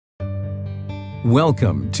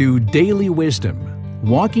Welcome to Daily Wisdom,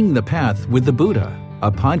 Walking the Path with the Buddha,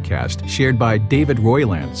 a podcast shared by David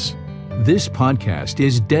Roylance. This podcast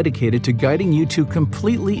is dedicated to guiding you to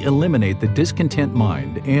completely eliminate the discontent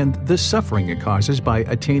mind and the suffering it causes by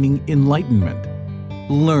attaining enlightenment.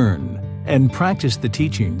 Learn and practice the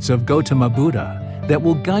teachings of Gautama Buddha that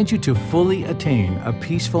will guide you to fully attain a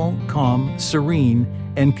peaceful, calm, serene,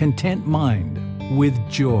 and content mind with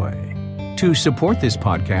joy. To support this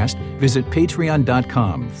podcast, visit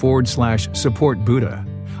patreon.com/support Buddha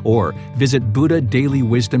or visit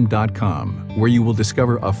buddhadailywisdom.com, where you will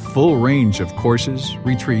discover a full range of courses,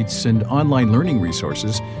 retreats, and online learning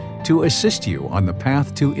resources to assist you on the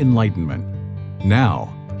path to enlightenment.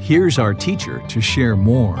 Now, here's our teacher to share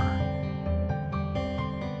more.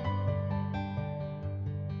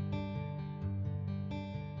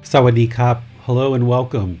 Sawadee Kap. Hello and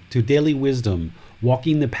welcome to Daily Wisdom,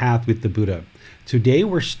 Walking the Path with the Buddha. Today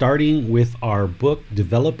we're starting with our book,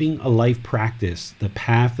 Developing a Life Practice, The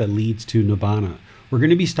Path That Leads to Nibbana. We're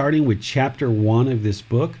going to be starting with chapter 1 of this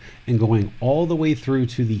book and going all the way through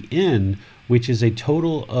to the end, which is a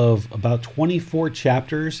total of about 24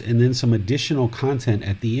 chapters and then some additional content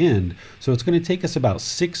at the end. So it's going to take us about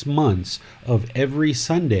 6 months of every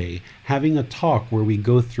Sunday having a talk where we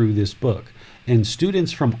go through this book. And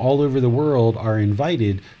students from all over the world are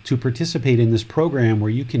invited to participate in this program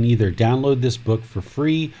where you can either download this book for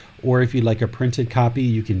free, or if you'd like a printed copy,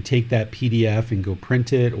 you can take that PDF and go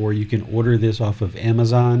print it, or you can order this off of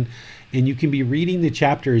Amazon. And you can be reading the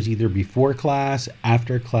chapters either before class,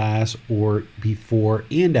 after class, or before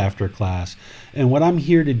and after class. And what I'm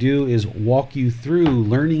here to do is walk you through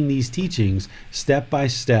learning these teachings step by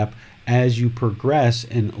step as you progress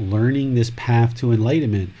in learning this path to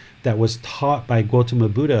enlightenment that was taught by Gautama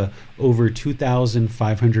Buddha over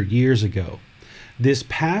 2,500 years ago. This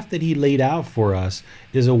path that he laid out for us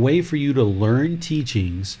is a way for you to learn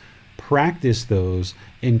teachings, practice those,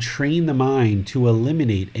 and train the mind to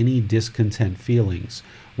eliminate any discontent feelings,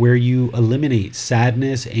 where you eliminate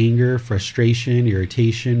sadness, anger, frustration,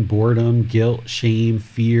 irritation, boredom, guilt, shame,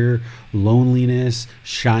 fear, loneliness,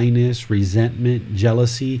 shyness, resentment,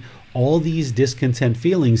 jealousy. All these discontent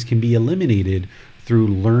feelings can be eliminated through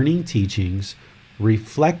learning teachings,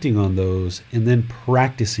 reflecting on those, and then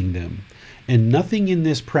practicing them. And nothing in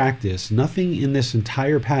this practice, nothing in this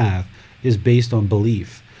entire path is based on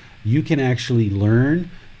belief. You can actually learn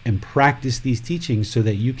and practice these teachings so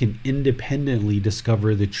that you can independently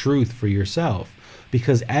discover the truth for yourself.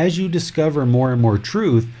 Because as you discover more and more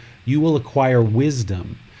truth, you will acquire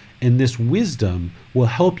wisdom. And this wisdom will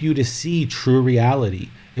help you to see true reality.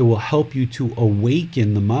 It will help you to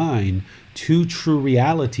awaken the mind to true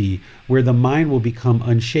reality, where the mind will become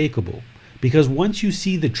unshakable. Because once you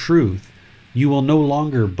see the truth, you will no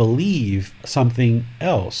longer believe something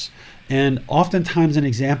else. And oftentimes an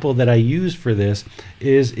example that I use for this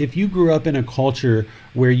is if you grew up in a culture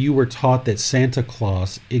where you were taught that Santa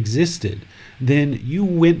Claus existed, then you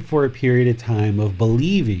went for a period of time of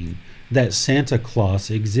believing that Santa Claus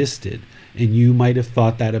existed. And you might have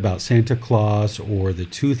thought that about Santa Claus or the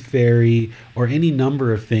Tooth Fairy or any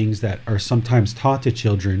number of things that are sometimes taught to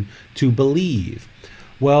children to believe.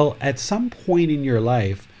 Well, at some point in your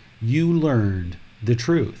life, you learned the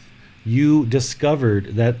truth. You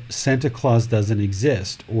discovered that Santa Claus doesn't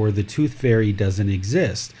exist or the Tooth Fairy doesn't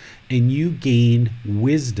exist, and you gained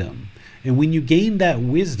wisdom. And when you gain that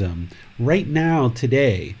wisdom, right now,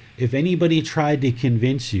 today, if anybody tried to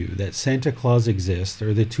convince you that Santa Claus exists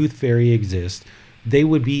or the Tooth Fairy exists, they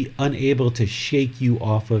would be unable to shake you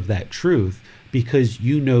off of that truth because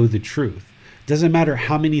you know the truth. It doesn't matter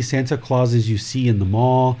how many Santa Clauses you see in the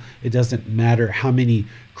mall. It doesn't matter how many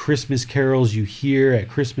Christmas carols you hear at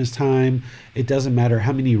Christmas time. It doesn't matter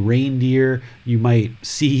how many reindeer you might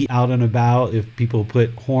see out and about. If people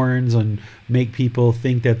put horns and make people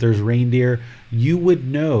think that there's reindeer, you would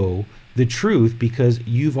know the truth because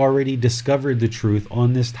you've already discovered the truth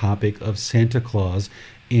on this topic of Santa Claus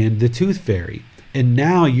and the Tooth Fairy. And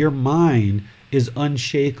now your mind is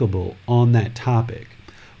unshakable on that topic.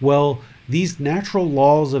 Well, these natural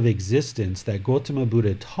laws of existence that Gautama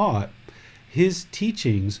Buddha taught, his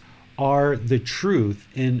teachings are the truth,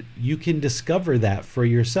 and you can discover that for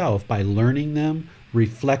yourself by learning them,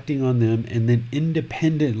 reflecting on them, and then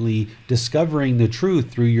independently discovering the truth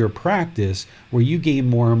through your practice, where you gain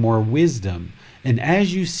more and more wisdom. And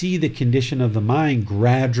as you see the condition of the mind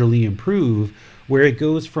gradually improve, where it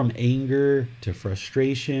goes from anger to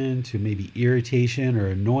frustration to maybe irritation or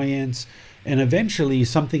annoyance, and eventually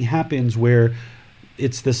something happens where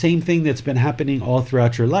it's the same thing that's been happening all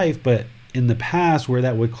throughout your life, but in the past where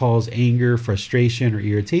that would cause anger, frustration, or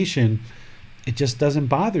irritation, it just doesn't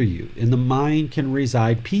bother you. And the mind can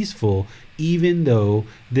reside peaceful, even though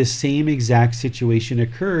the same exact situation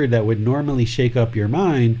occurred that would normally shake up your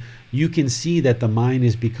mind. You can see that the mind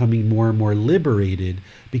is becoming more and more liberated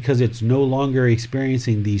because it's no longer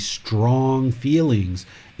experiencing these strong feelings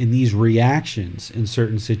and these reactions in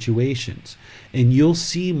certain situations. And you'll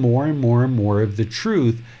see more and more and more of the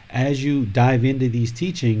truth as you dive into these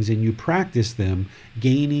teachings and you practice them,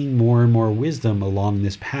 gaining more and more wisdom along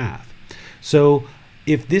this path. So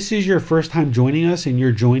if this is your first time joining us and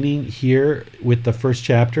you're joining here with the first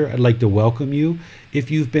chapter, I'd like to welcome you. If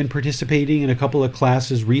you've been participating in a couple of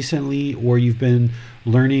classes recently, or you've been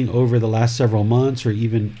learning over the last several months or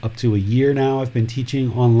even up to a year now, I've been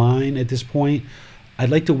teaching online at this point, I'd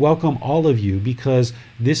like to welcome all of you, because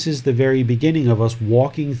this is the very beginning of us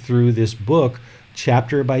walking through this book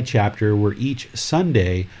chapter by chapter, where each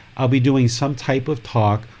Sunday I'll be doing some type of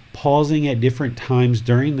talk, pausing at different times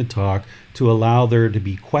during the talk to allow there to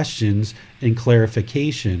be questions and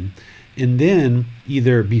clarification. And then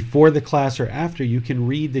either before the class or after, you can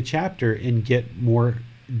read the chapter and get more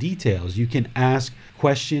details. You can ask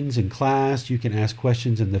questions in class, you can ask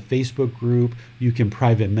questions in the Facebook group, you can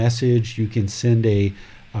private message, you can send a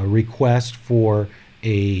request for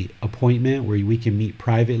a appointment where we can meet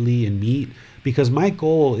privately and meet. Because my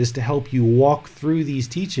goal is to help you walk through these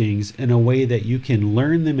teachings in a way that you can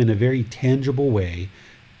learn them in a very tangible way,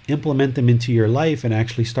 implement them into your life, and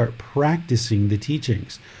actually start practicing the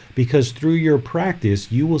teachings. Because through your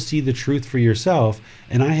practice, you will see the truth for yourself.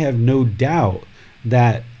 And I have no doubt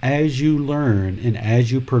that as you learn and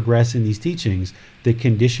as you progress in these teachings, the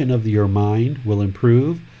condition of your mind will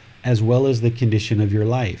improve, as well as the condition of your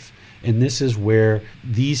life. And this is where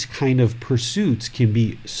these kind of pursuits can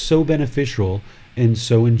be so beneficial and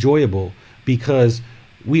so enjoyable, because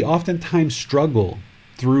we oftentimes struggle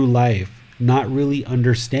through life not really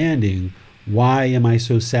understanding, why am I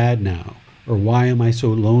so sad now? Or why am I so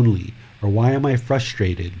lonely? Or why am I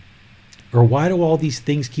frustrated? Or why do all these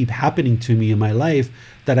things keep happening to me in my life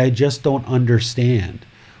that I just don't understand?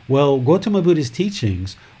 Well, Gautama Buddha's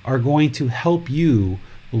teachings are going to help you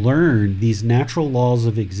learn these natural laws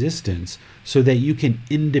of existence so that you can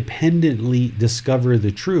independently discover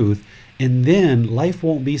the truth, and then life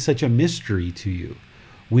won't be such a mystery to you.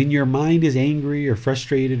 When your mind is angry or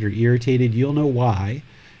frustrated or irritated, you'll know why,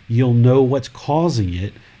 you'll know what's causing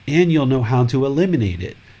it, and you'll know how to eliminate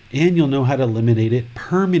it, and you'll know how to eliminate it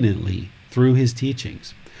permanently through his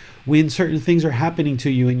teachings. When certain things are happening to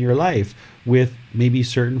you in your life with maybe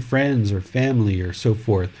certain friends or family or so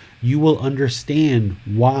forth, you will understand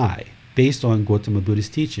why based on Gautama Buddha's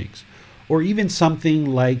teachings. Or even something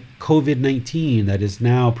like COVID-19 that is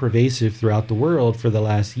now pervasive throughout the world for the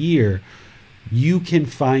last year, you can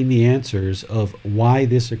find the answers of why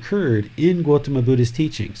this occurred in Gautama Buddha's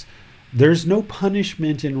teachings. There's no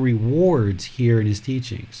punishment and rewards here in his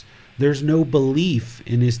teachings. There's no belief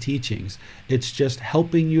in his teachings. It's just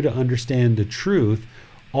helping you to understand the truth,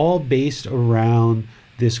 all based around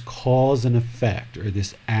this cause and effect, or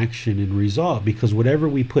this action and result, because whatever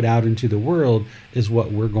we put out into the world is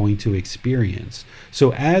what we're going to experience.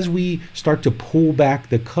 So as we start to pull back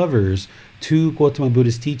the covers to Gautama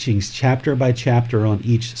Buddha's teachings chapter by chapter on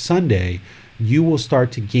each Sunday, you will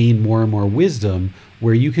start to gain more and more wisdom,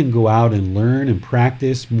 where you can go out and learn and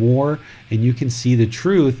practice more, and you can see the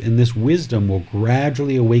truth, and this wisdom will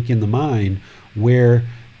gradually awaken the mind, where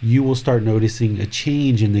you will start noticing a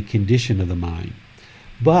change in the condition of the mind.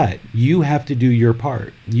 But you have to do your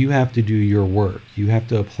part. You have to do your work. You have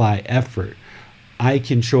to apply effort. I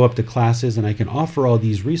can show up to classes and I can offer all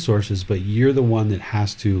these resources, but you're the one that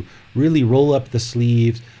has to really roll up the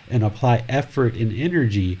sleeves and apply effort and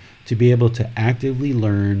energy to be able to actively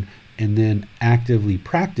learn and then actively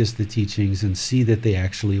practice the teachings and see that they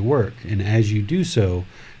actually work. And as you do so,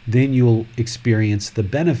 then you'll experience the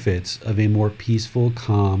benefits of a more peaceful,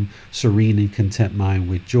 calm, serene, and content mind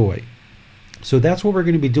with joy. So that's what we're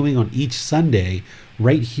going to be doing on each Sunday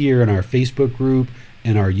right here in our Facebook group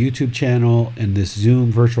and our YouTube channel and this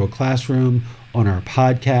Zoom virtual classroom, on our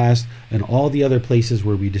podcast, and all the other places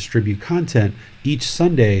where we distribute content. Each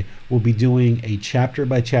Sunday, we'll be doing a chapter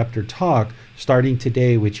by chapter talk, starting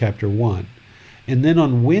today with chapter 1. And then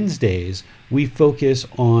on Wednesdays, we focus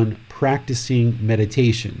on practicing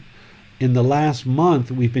meditation. In the last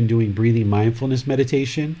month, we've been doing breathing mindfulness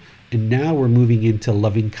meditation, and now we're moving into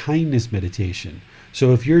loving kindness meditation.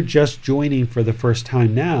 So if you're just joining for the first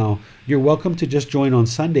time now, you're welcome to just join on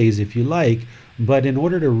Sundays if you like. But in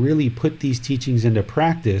order to really put these teachings into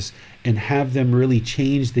practice and have them really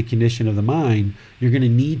change the condition of the mind, you're going to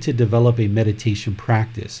need to develop a meditation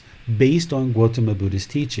practice based on Gautama Buddha's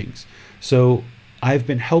teachings. So I've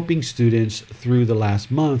been helping students through the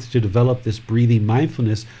last month to develop this breathing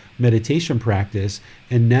mindfulness meditation practice.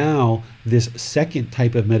 And now this second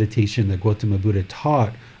type of meditation that Gautama Buddha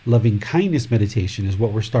taught, loving kindness meditation, is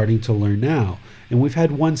what we're starting to learn now. And we've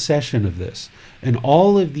had one session of this. And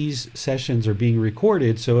all of these sessions are being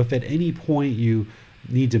recorded. So if at any point you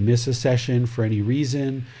need to miss a session for any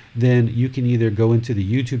reason, then you can either go into the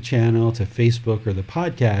YouTube channel, to Facebook, or the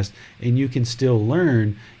podcast, and you can still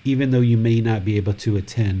learn even though you may not be able to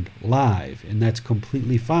attend live. And that's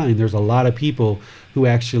completely fine. There's a lot of people who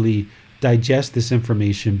actually digest this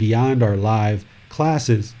information beyond our live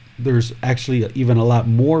classes. There's actually even a lot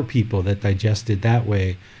more people that digest it that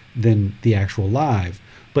way than the actual live.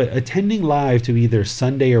 But attending live to either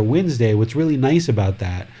Sunday or Wednesday, what's really nice about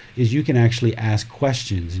that is you can actually ask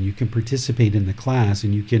questions and you can participate in the class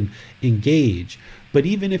and you can engage. But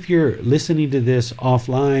even if you're listening to this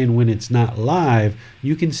offline when it's not live,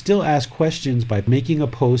 you can still ask questions by making a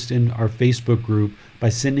post in our Facebook group, by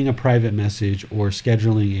sending a private message, or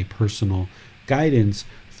scheduling a personal guidance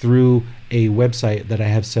through a website that I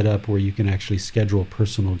have set up where you can actually schedule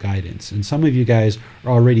personal guidance. And some of you guys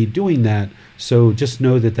are already doing that, so just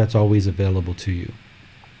know that that's always available to you.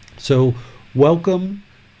 So welcome,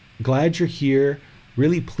 glad you're here.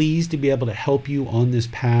 Really pleased to be able to help you on this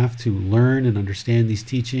path to learn and understand these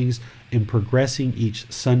teachings and progressing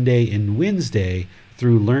each Sunday and Wednesday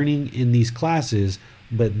through learning in these classes.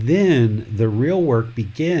 But then the real work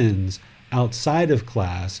begins outside of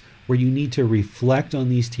class, where you need to reflect on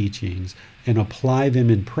these teachings and apply them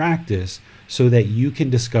in practice so that you can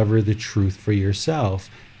discover the truth for yourself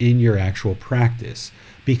in your actual practice.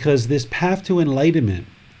 Because this path to enlightenment,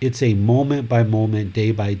 it's a moment by moment,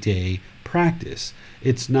 day by day practice.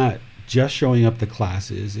 It's not just showing up to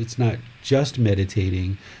classes. It's not just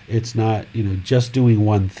meditating. It's not, just doing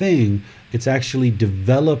one thing. It's actually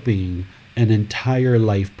developing an entire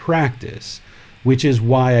life practice, which is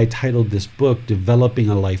why I titled this book, Developing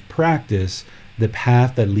a Life Practice, The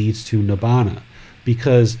Path That Leads to Nibbana,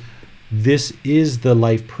 because this is the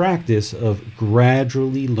life practice of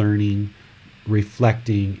gradually learning,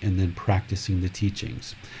 reflecting, and then practicing the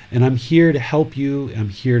teachings. And I'm here to help you, I'm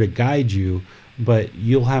here to guide you, but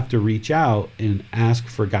you'll have to reach out and ask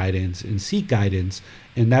for guidance and seek guidance.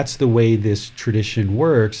 And that's the way this tradition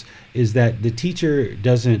works, is that the teacher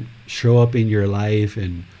doesn't show up in your life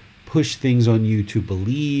and push things on you to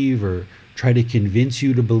believe or try to convince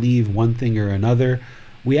you to believe one thing or another.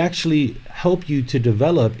 We actually help you to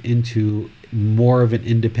develop into more of an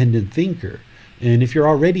independent thinker. And if you're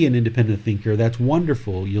already an independent thinker, that's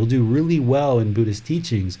wonderful. You'll do really well in Buddhist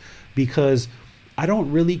teachings, because I don't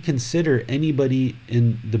really consider anybody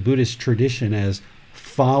in the Buddhist tradition as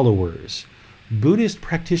followers. Buddhist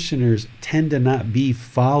practitioners tend to not be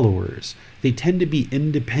followers. They tend to be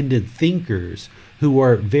independent thinkers who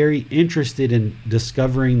are very interested in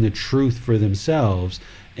discovering the truth for themselves.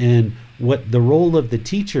 And what the role of the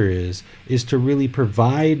teacher is to really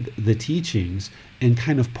provide the teachings and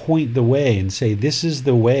kind of point the way and say, this is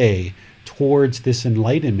the way towards this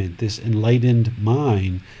enlightenment, this enlightened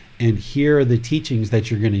mind. And here are the teachings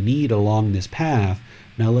that you're going to need along this path.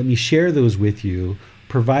 Now let me share those with you,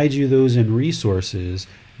 provide you those in resources,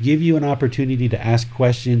 give you an opportunity to ask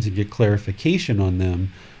questions and get clarification on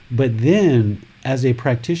them. But then, as a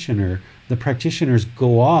practitioner, the practitioners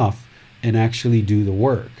go off and actually do the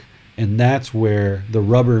work. And that's where the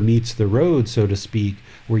rubber meets the road, so to speak,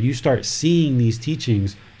 where you start seeing these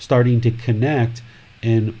teachings starting to connect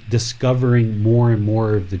and discovering more and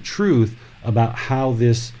more of the truth about how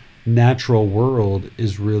this natural world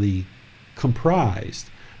is really comprised.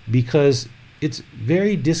 Because it's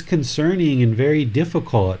very disconcerting and very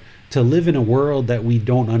difficult to live in a world that we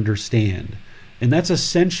don't understand. And that's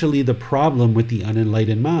essentially the problem with the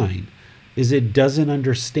unenlightened mind, is it doesn't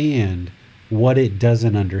understand what it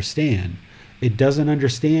doesn't understand. It doesn't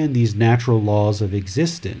understand these natural laws of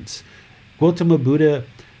existence. Gautama Buddha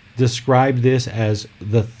described this as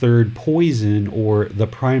the third poison, or the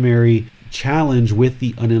primary challenge with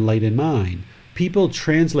the unenlightened mind. People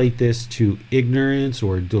translate this to ignorance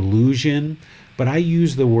or delusion, but I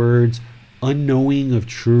use the words unknowing of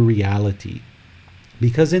true reality.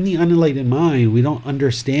 Because in the unenlightened mind, we don't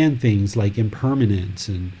understand things like impermanence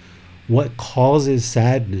and what causes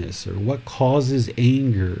sadness, or what causes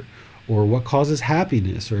anger, or what causes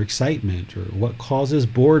happiness or excitement, or what causes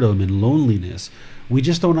boredom and loneliness. We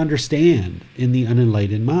just don't understand in the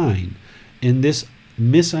unenlightened mind. And this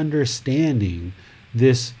misunderstanding,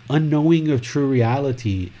 this unknowing of true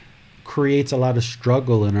reality, creates a lot of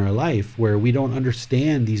struggle in our life, where we don't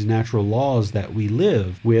understand these natural laws that we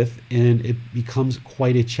live with, and it becomes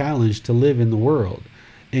quite a challenge to live in the world.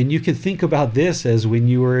 And you can think about this as when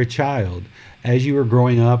you were a child, as you were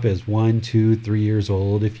growing up as 1, 2, 3 years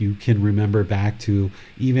old, if you can remember back to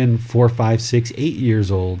even 4, 5, 6, 8 years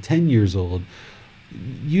old, 10 years old,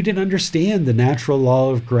 you didn't understand the natural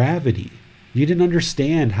law of gravity. You didn't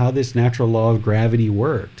understand how this natural law of gravity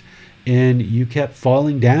worked. And you kept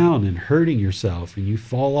falling down and hurting yourself, and you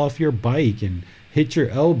fall off your bike and hit your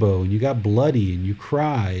elbow, and you got bloody, and you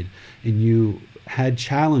cried, and you had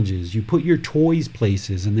challenges. You put your toys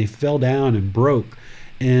places and they fell down and broke.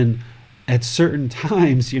 And at certain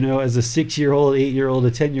times, as a 6-year-old, 8-year-old,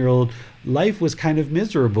 a 10-year-old, life was kind of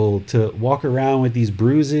miserable to walk around with these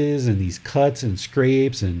bruises and these cuts and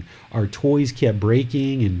scrapes, and our toys kept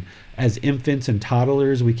breaking. And as infants and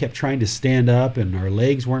toddlers, we kept trying to stand up and our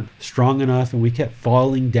legs weren't strong enough, and we kept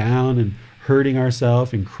falling down and hurting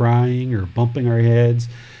ourselves and crying or bumping our heads.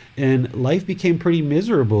 And life became pretty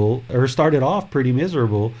miserable, or started off pretty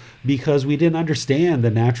miserable, because we didn't understand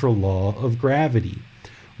the natural law of gravity.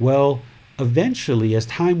 Well, eventually, as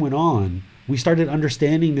time went on, we started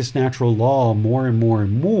understanding this natural law more and more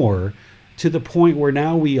and more, to the point where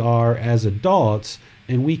now we are as adults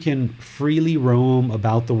and we can freely roam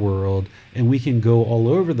about the world, and we can go all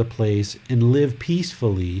over the place and live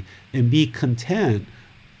peacefully and be content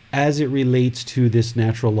as it relates to this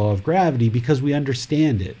natural law of gravity, because we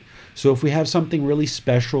understand it. So if we have something really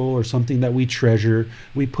special or something that we treasure,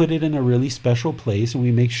 we put it in a really special place, and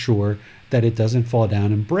we make sure that it doesn't fall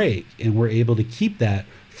down and break. And we're able to keep that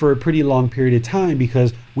for a pretty long period of time,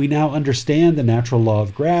 because we now understand the natural law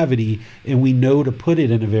of gravity, and we know to put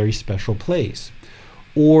it in a very special place.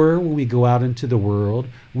 Or when we go out into the world,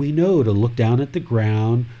 we know to look down at the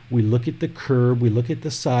ground, we look at the curb, we look at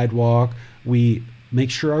the sidewalk, we make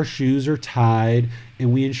sure our shoes are tied,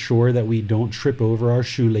 and we ensure that we don't trip over our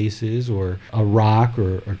shoelaces or a rock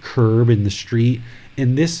or a curb in the street.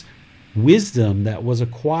 And this wisdom that was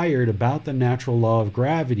acquired about the natural law of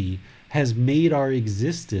gravity has made our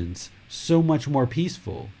existence so much more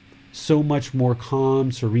peaceful, so much more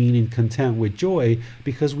calm, serene, and content with joy,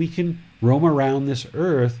 because we can roam around this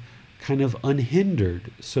earth kind of unhindered,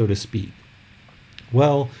 so to speak.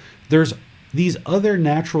 Well, there's these other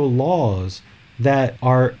natural laws that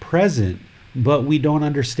are present, but we don't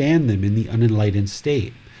understand them in the unenlightened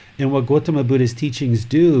state. And what Gautama Buddha's teachings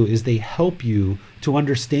do is they help you to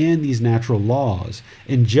understand these natural laws.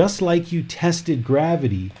 And just like you tested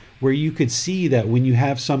gravity, where you could see that when you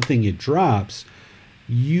have something, it drops,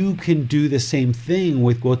 you can do the same thing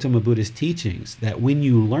with Gautama Buddha's teachings, that when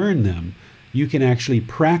you learn them, you can actually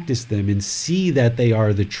practice them and see that they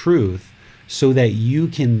are the truth, so that you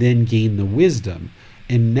can then gain the wisdom.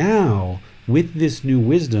 And now, with this new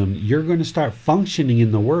wisdom, you're going to start functioning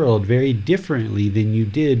in the world very differently than you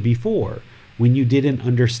did before, when you didn't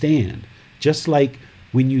understand. Just like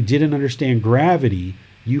when you didn't understand gravity,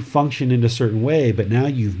 you function in a certain way, but now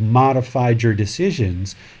you've modified your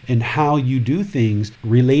decisions and how you do things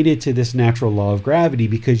related to this natural law of gravity,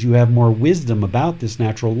 because you have more wisdom about this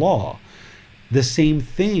natural law. The same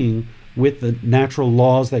thing with the natural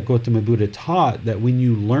laws that Gautama Buddha taught, that when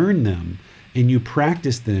you learn them and you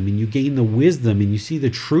practice them and you gain the wisdom and you see the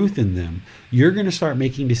truth in them, you're going to start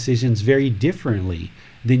making decisions very differently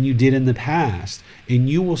than you did in the past. And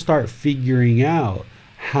you will start figuring out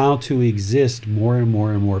how to exist more and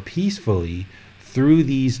more and more peacefully through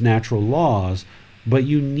these natural laws. But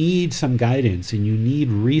you need some guidance, and you need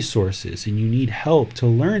resources, and you need help to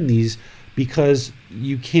learn these, because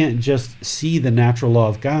you can't just see the natural law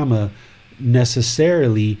of karma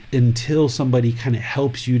necessarily until somebody kind of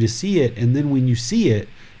helps you to see it. And then when you see it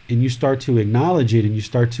and you start to acknowledge it and you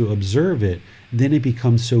start to observe it, then it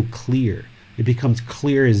becomes so clear. It becomes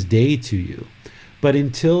clear as day to you. But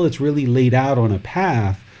until it's really laid out on a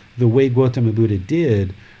path the way Gautama Buddha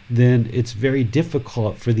did, then it's very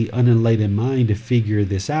difficult for the unenlightened mind to figure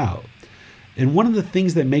this out. And one of the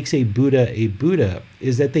things that makes a Buddha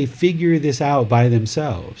is that they figure this out by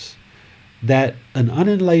themselves. That an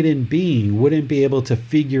unenlightened being wouldn't be able to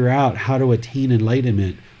figure out how to attain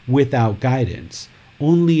enlightenment without guidance.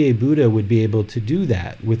 Only a Buddha would be able to do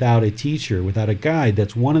that without a teacher, without a guide.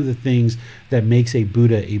 That's one of the things that makes a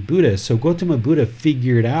Buddha a Buddha. So Gautama Buddha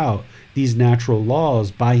figured out these natural laws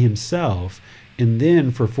by himself. And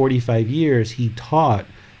then for 45 years, he taught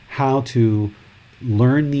how to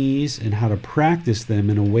learn these and how to practice them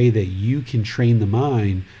in a way that you can train the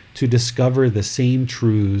mind to discover the same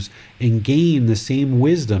truths and gain the same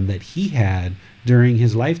wisdom that he had during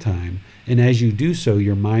his lifetime. And as you do so,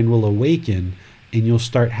 your mind will awaken, and you'll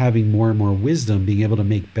start having more and more wisdom, being able to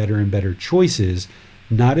make better and better choices,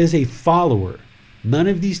 not as a follower. None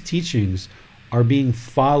of these teachings are being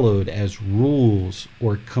followed as rules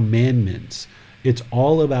or commandments. It's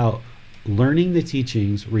all about learning the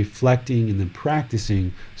teachings, reflecting, and then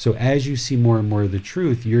practicing. So as you see more and more of the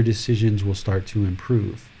truth, your decisions will start to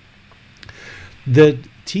improve. The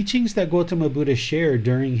teachings that Gautama Buddha shared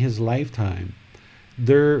during his lifetime,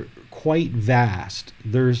 they're quite vast.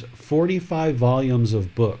 There's 45 volumes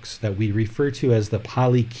of books that we refer to as the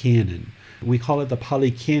Pali Canon. We call it the Pali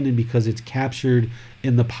Canon because it's captured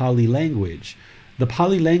in the Pali language. The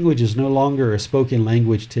Pali language is no longer a spoken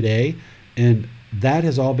language today, and that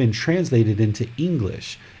has all been translated into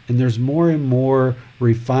English. And there's more and more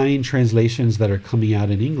refined translations that are coming out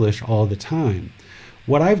in English all the time.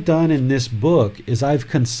 What I've done in this book is I've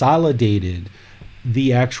consolidated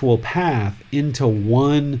the actual path into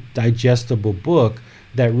one digestible book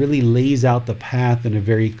that really lays out the path in a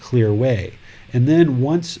very clear way. And then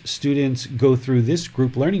once students go through this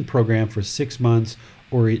group learning program for 6 months,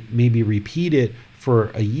 or maybe repeat it for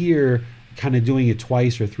a year, kind of doing it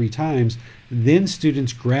twice or 3 times, then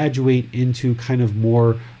students graduate into kind of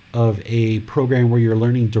more of a program where you're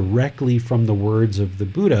learning directly from the words of the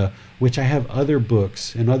Buddha, which I have other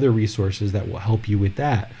books and other resources that will help you with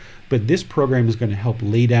that. But this program is going to help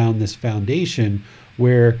lay down this foundation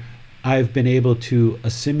where I've been able to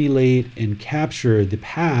assimilate and capture the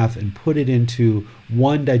path and put it into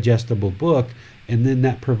one digestible book, and then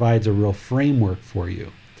that provides a real framework for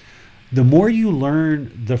you. The more you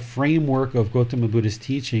learn the framework of Gautama Buddha's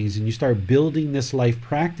teachings and you start building this life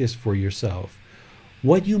practice for yourself,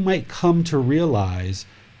 what you might come to realize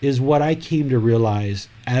is what I came to realize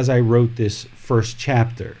as I wrote this first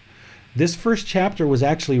chapter. This first chapter was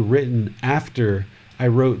actually written after I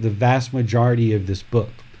wrote the vast majority of this book.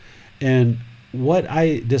 And what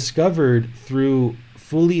I discovered through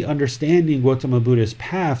fully understanding Gautama Buddha's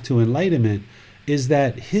path to enlightenment is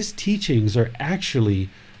that his teachings are actually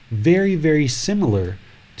very, very similar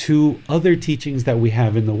to other teachings that we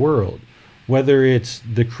have in the world. Whether it's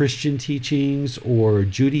the Christian teachings or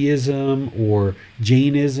Judaism or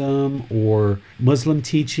Jainism or Muslim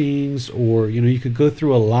teachings, or, you could go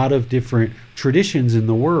through a lot of different traditions in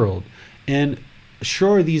the world. And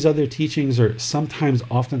sure, these other teachings are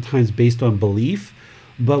oftentimes based on belief,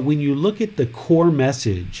 but when you look at the core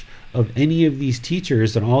message of any of these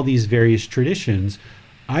teachers and all these various traditions,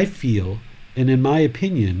 I feel, and in my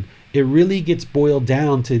opinion, it really gets boiled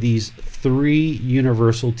down to these 3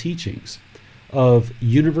 universal teachings of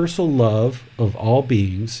universal love of all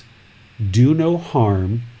beings, do no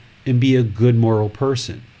harm, and be a good moral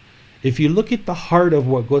person. If you look at the heart of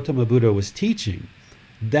what Gautama Buddha was teaching,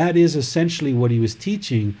 that is essentially what he was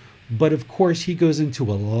teaching, but of course he goes into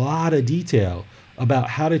a lot of detail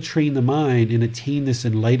about how to train the mind and attain this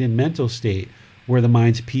enlightened mental state where the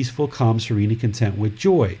mind's peaceful, calm, serene, and content with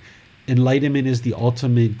joy. Enlightenment is the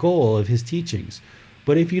ultimate goal of his teachings.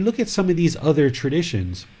 But if you look at some of these other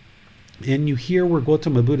traditions, and you hear where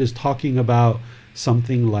Gautama Buddha is talking about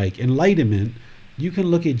something like enlightenment, you can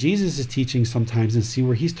look at Jesus' teaching sometimes and see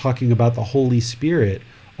where he's talking about the Holy Spirit,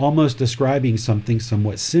 almost describing something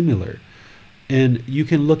somewhat similar. And you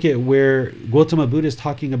can look at where Gautama Buddha is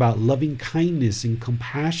talking about loving kindness and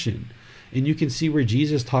compassion. And you can see where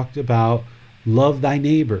Jesus talked about love thy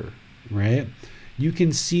neighbor, right? You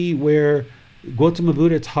can see where Gautama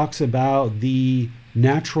Buddha talks about the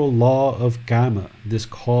natural law of karma, this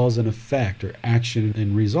cause and effect, or action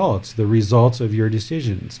and results, the results of your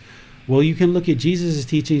decisions. Well, you can look at Jesus'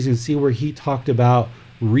 teachings and see where he talked about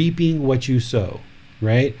reaping what you sow,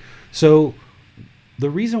 right? So the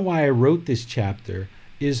reason why I wrote this chapter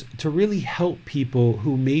is to really help people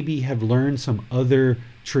who maybe have learned some other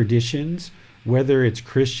traditions, whether it's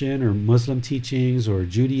Christian or Muslim teachings or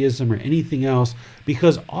Judaism or anything else,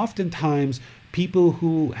 because oftentimes people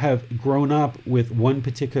who have grown up with one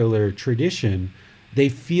particular tradition, they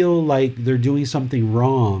feel like they're doing something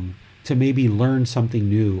wrong to maybe learn something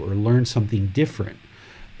new or learn something different.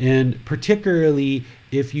 And particularly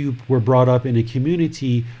if you were brought up in a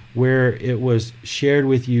community where it was shared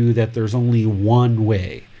with you that there's only one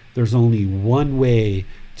way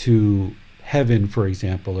to heaven, for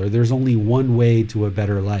example, or there's only one way to a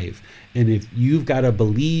better life. And if you've got to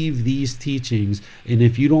believe these teachings, and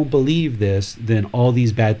if you don't believe this, then all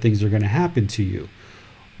these bad things are going to happen to you.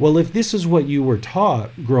 Well, if this is what you were taught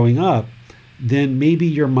growing up, then maybe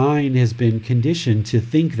your mind has been conditioned to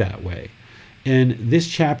think that way. And this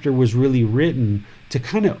chapter was really written to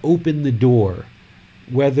kind of open the door,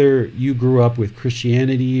 whether you grew up with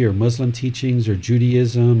Christianity or Muslim teachings or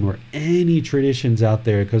Judaism or any traditions out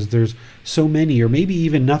there, because there's so many, or maybe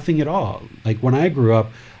even nothing at all. Like when I grew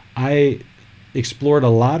up, I explored a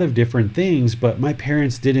lot of different things, but my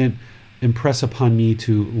parents didn't impress upon me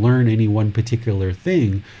to learn any one particular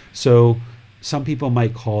thing. So some people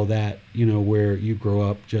might call that, where you grow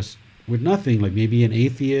up just with nothing, like maybe an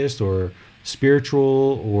atheist or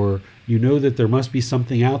spiritual, or that there must be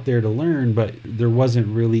something out there to learn, but there wasn't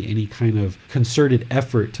really any kind of concerted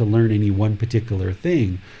effort to learn any one particular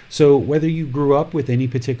thing. So whether you grew up with any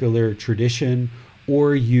particular tradition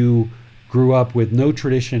or you grew up with no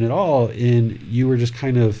tradition at all and you were just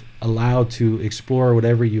kind of allowed to explore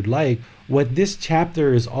whatever you'd like, what this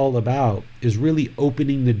chapter is all about is really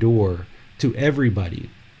opening the door to everybody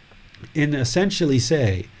and essentially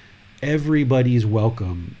say everybody's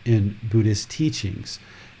welcome in Buddhist teachings.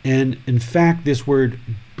 And in fact, this word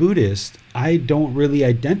Buddhist, I don't really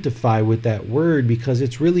identify with that word because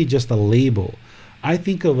it's really just a label. I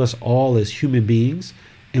think of us all as human beings,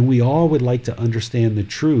 and we all would like to understand the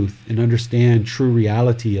truth and understand true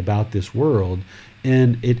reality about this world.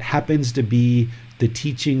 And it happens to be the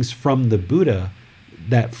teachings from the Buddha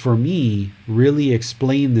that, for me, really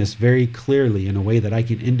explain this very clearly in a way that I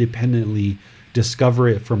can independently discover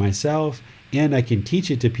it for myself, and I can teach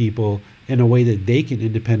it to people in a way that they can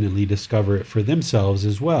independently discover it for themselves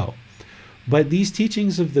as well. But these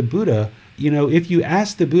teachings of the Buddha, if you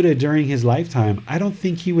ask the Buddha during his lifetime, I don't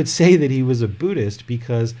think he would say that he was a Buddhist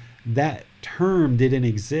because that term didn't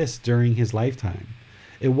exist during his lifetime.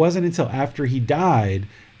 It wasn't until after he died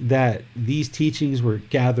that these teachings were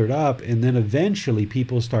gathered up, and then eventually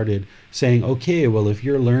people started saying, okay, well, if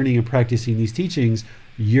you're learning and practicing these teachings,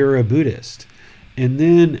 you're a Buddhist. And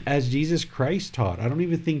then as Jesus Christ taught, I don't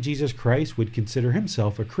even think Jesus Christ would consider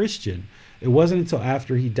himself a Christian. It wasn't until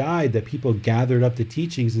after he died that people gathered up the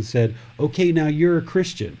teachings and said, okay, now you're a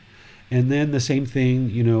Christian. And then the same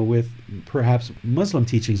thing, with perhaps Muslim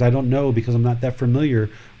teachings. I don't know because I'm not that familiar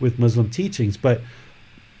with Muslim teachings, but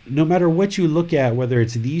no matter what you look at, whether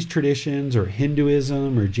it's these traditions or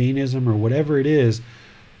Hinduism or Jainism or whatever it is,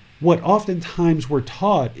 what oftentimes we're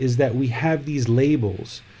taught is that we have these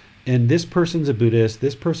labels. And this person's a Buddhist,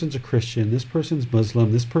 this person's a Christian, this person's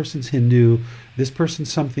Muslim, this person's Hindu, this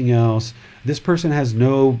person's something else, this person has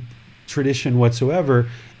no tradition whatsoever.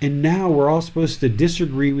 And now we're all supposed to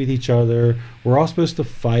disagree with each other. We're all supposed to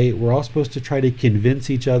fight. We're all supposed to try to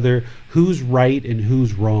convince each other who's right and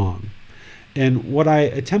who's wrong. And what I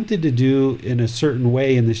attempted to do in a certain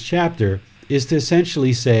way in this chapter is to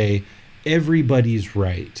essentially say, everybody's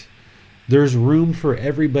right. There's room for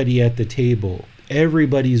everybody at the table.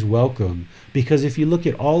 Everybody's welcome, because if you look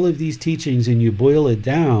at all of these teachings and you boil it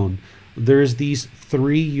down, there's these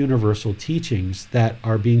three universal teachings that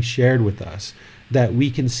are being shared with us that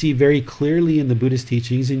we can see very clearly in the Buddhist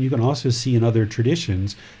teachings, and you can also see in other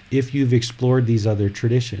traditions if you've explored these other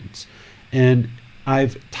traditions. And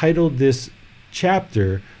I've titled this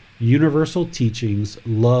chapter Universal Teachings,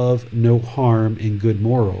 Love, No Harm, and Good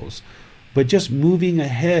Morals. But just moving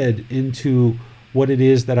ahead into what it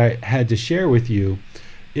is that I had to share with you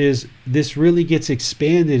is this really gets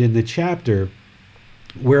expanded in the chapter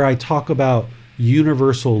where I talk about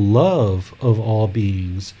universal love of all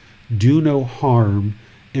beings, do no harm,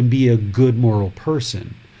 and be a good moral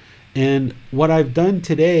person. And what I've done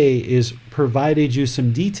today is provided you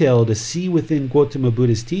some detail to see within Gautama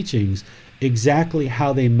Buddha's teachings exactly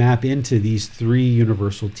how they map into these three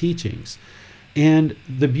universal teachings. And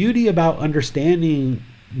the beauty about understanding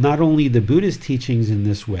not only the Buddhist teachings in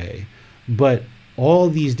this way, but all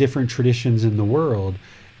these different traditions in the world,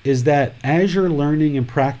 is that as you're learning and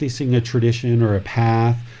practicing a tradition or a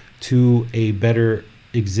path to a better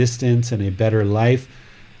existence and a better life,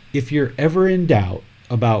 if you're ever in doubt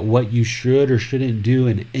about what you should or shouldn't do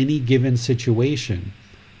in any given situation,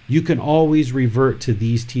 you can always revert to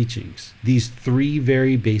these teachings, these three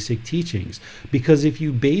very basic teachings. Because if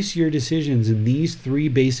you base your decisions in these three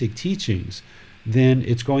basic teachings, then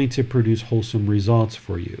it's going to produce wholesome results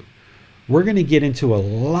for you. We're going to get into a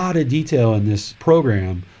lot of detail in this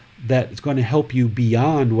program that's going to help you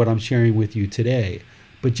beyond what I'm sharing with you today.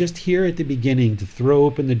 But just here at the beginning to throw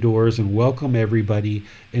open the doors and welcome everybody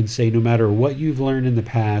and say no matter what you've learned in the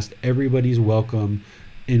past, everybody's welcome.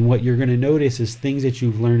 And what you're going to notice is things that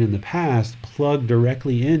you've learned in the past plug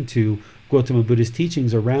directly into Gautama Buddha's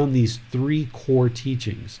teachings around these three core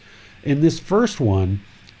teachings. In this first one,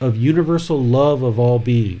 of universal love of all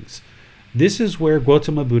beings. This is where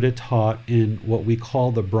Gautama Buddha taught in what we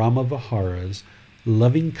call the Brahma Viharas,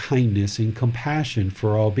 loving kindness and compassion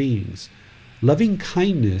for all beings. Loving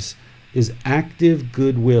kindness is active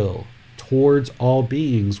goodwill towards all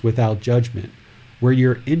beings without judgment, where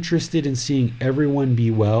you're interested in seeing everyone be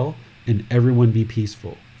well and everyone be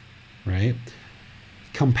peaceful, right?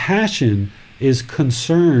 Compassion is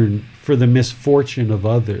concern for the misfortune of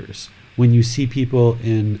others. When you see people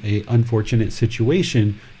in an unfortunate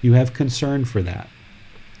situation, you have concern for that.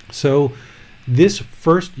 So This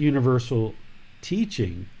first universal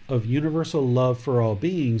teaching of universal love for all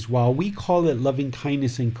beings, while we call it loving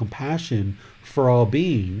kindness and compassion for all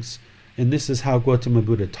beings, and this is how Gautama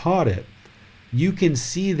Buddha taught it, you can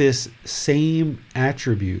see this same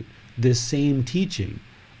attribute, this same teaching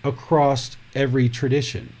across every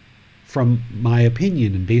tradition, from my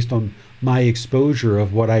opinion and based on my exposure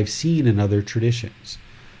of what I've seen in other traditions.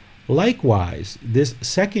 Likewise, this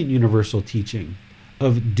second universal teaching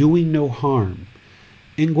of doing no harm,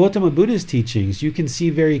 in Gautama Buddha's teachings, you can see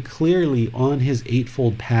very clearly on his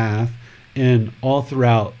Eightfold Path and all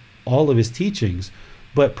throughout all of his teachings,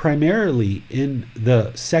 but primarily in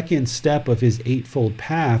the second step of his Eightfold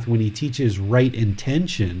Path, when he teaches right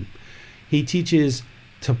intention, he teaches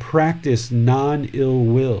to practice non-ill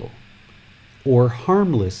will or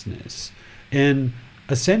harmlessness. And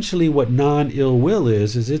essentially what non-ill will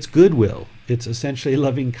is it's goodwill. It's essentially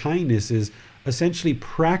loving kindness, is essentially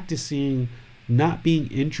practicing not being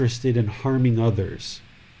interested in harming others.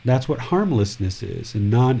 That's what harmlessness is, and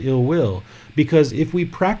non-ill will. Because if we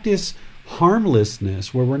practice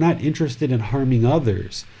harmlessness where we're not interested in harming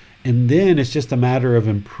others, and then it's just a matter of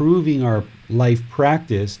improving our life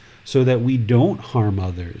practice so that we don't harm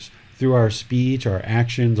others through our speech, our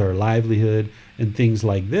actions, our livelihood, and things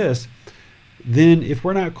like this, then if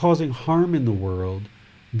we're not causing harm in the world,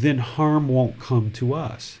 then harm won't come to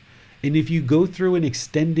us. And if you go through an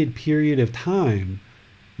extended period of time,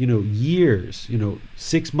 years,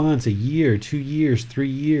 6 months, a year, 2 years, 3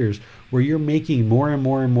 years, where you're making more and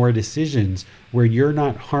more and more decisions where you're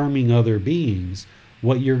not harming other beings,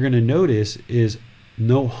 what you're going to notice is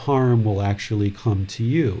no harm will actually come to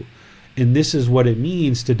you. And this is what it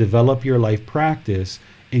means to develop your life practice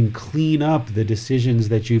and clean up the decisions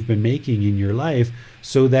that you've been making in your life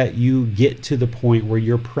so that you get to the point where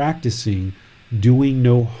you're practicing doing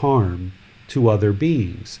no harm to other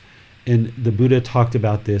beings. And the Buddha talked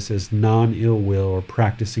about this as non-ill will or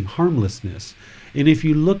practicing harmlessness. And if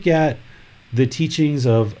you look at the teachings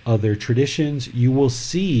of other traditions, you will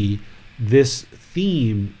see this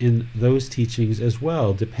theme in those teachings as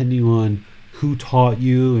well, depending on who taught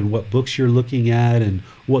you and what books you're looking at and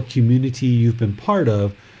what community you've been part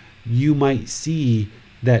of. You might see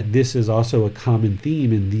that this is also a common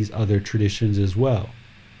theme in these other traditions as well.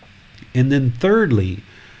 And then thirdly,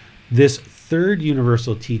 this third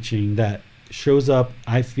universal teaching that shows up,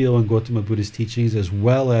 I feel, in Gautama Buddha's teachings as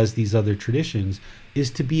well as these other traditions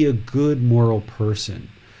is to be a good moral person.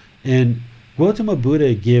 And Gautama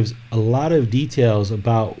Buddha gives a lot of details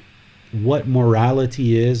about what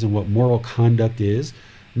morality is and what moral conduct is,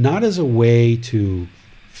 not as a way to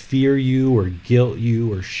fear you or guilt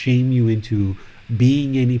you or shame you into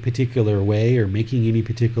being any particular way or making any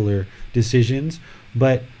particular decisions,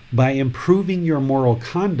 but by improving your moral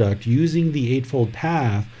conduct using the Eightfold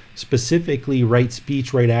Path, specifically right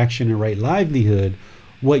speech, right action, and right livelihood,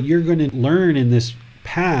 what you're going to learn in this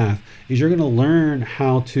path is you're going to learn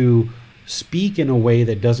how to speak in a way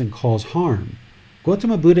that doesn't cause harm.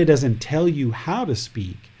 Gautama Buddha doesn't tell you how to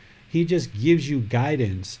speak. He just gives you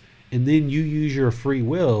guidance, and then you use your free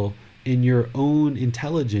will and your own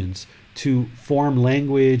intelligence to form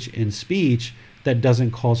language and speech that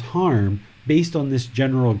doesn't cause harm, based on this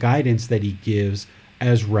general guidance that he gives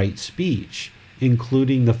as right speech,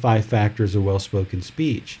 including the 5 factors of well-spoken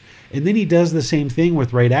speech. And then he does the same thing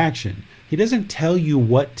with right action. He doesn't tell you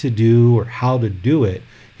what to do or how to do it.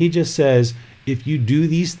 He just says, if you do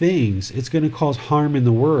these things, it's going to cause harm in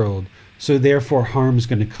the world, so therefore harm is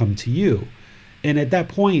going to come to you. And at that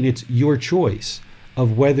point, it's your choice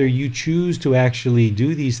of whether you choose to actually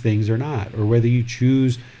do these things or not, or whether you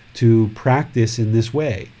choose to practice in this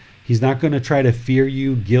way. He's not going to try to fear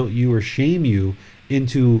you, guilt you, or shame you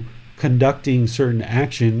into conducting certain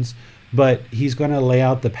actions, but he's going to lay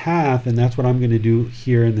out the path, and that's what I'm going to do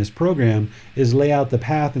here in this program, is lay out the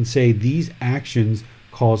path and say these actions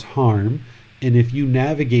cause harm, and if you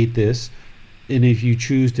navigate this, and if you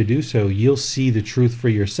choose to do so, you'll see the truth for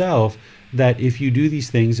yourself, that if you do these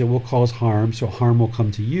things, it will cause harm, so harm will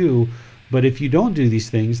come to you, but if you don't do these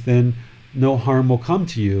things, then no harm will come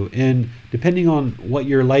to you. And depending on what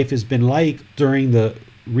your life has been like during the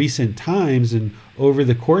recent times and over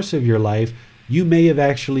the course of your life, you may have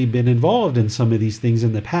actually been involved in some of these things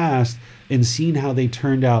in the past and seen how they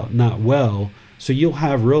turned out not well. So you'll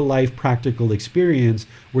have real life practical experience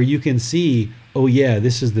where you can see, oh yeah,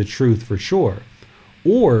 this is the truth for sure.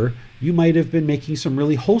 Or you might have been making some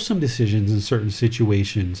really wholesome decisions in certain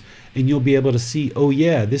situations, and you'll be able to see, oh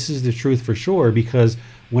yeah, this is the truth for sure, because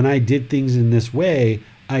when I did things in this way,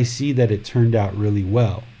 I see that it turned out really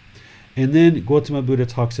well. And then Gautama Buddha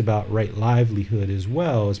talks about right livelihood as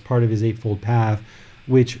well as part of his Eightfold Path,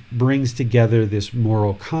 which brings together this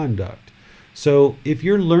moral conduct. So if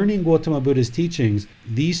you're learning Gautama Buddha's teachings,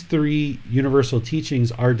 these three universal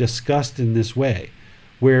teachings are discussed in this way,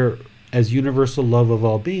 where as universal love of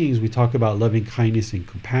all beings, we talk about loving kindness and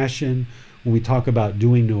compassion. When we talk about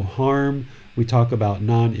doing no harm, we talk about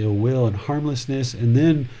non-ill will and harmlessness. And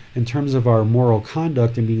then in terms of our moral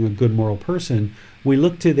conduct and being a good moral person, we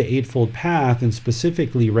look to the Eightfold Path, and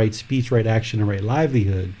specifically right speech, right action, and right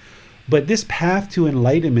livelihood. But this path to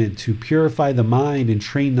enlightenment, to purify the mind and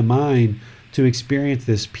train the mind to experience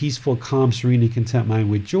this peaceful, calm, serene, and content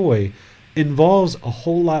mind with joy, involves a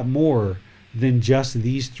whole lot more than just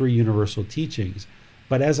these three universal teachings.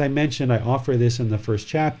 But as I mentioned, I offer this in the first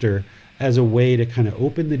chapter as a way to kind of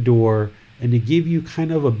open the door and to give you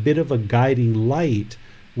kind of a bit of a guiding light,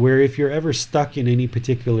 where if you're ever stuck in any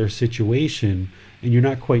particular situation and you're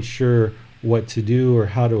not quite sure what to do or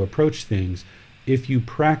how to approach things, if you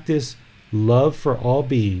practice love for all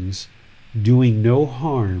beings, doing no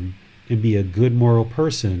harm, and be a good moral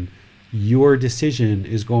person, your decision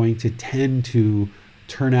is going to tend to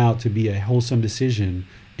turn out to be a wholesome decision,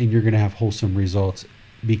 and you're going to have wholesome results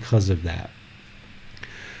because of that.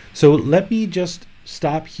 So let me just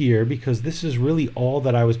stop here, because this is really all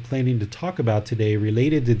that I was planning to talk about today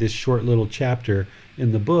related to this short little chapter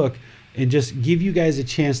in the book, and just give you guys a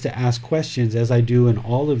chance to ask questions as I do in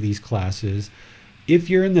all of these classes. If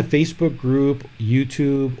you're in the Facebook group,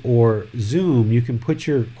 YouTube, or Zoom, you can put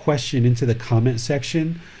your question into the comment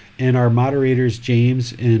section, and our moderators,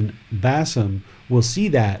 James and Bassam, will see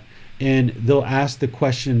that, and they'll ask the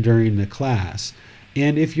question during the class.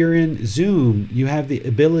 And if you're in Zoom, you have the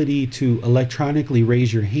ability to electronically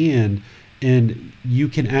raise your hand, and you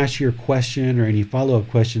can ask your question or any follow-up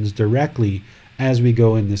questions directly as we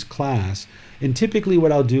go in this class. And typically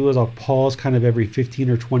what I'll do is I'll pause kind of every 15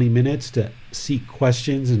 or 20 minutes to seek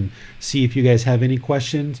questions and see if you guys have any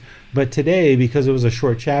questions. But today, because it was a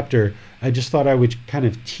short chapter, I just thought I would kind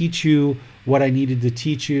of teach you what I needed to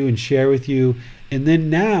teach you and share with you. And then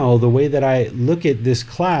now the way that I look at this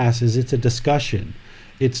class is it's a discussion.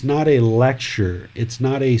 It's not a lecture. It's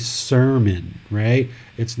not a sermon, right?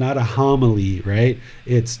 It's not a homily, right?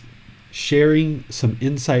 It's sharing some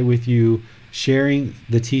insight with you, sharing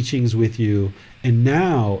the teachings with you. And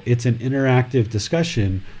now it's an interactive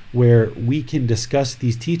discussion where we can discuss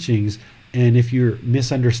these teachings. And if you're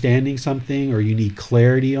misunderstanding something, or you need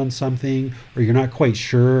clarity on something, or you're not quite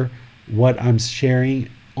sure what I'm sharing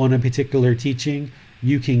on a particular teaching,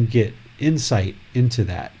 you can get insight into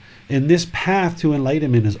that. And this path to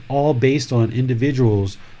enlightenment is all based on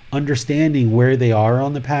individuals understanding where they are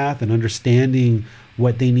on the path and understanding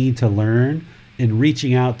what they need to learn, and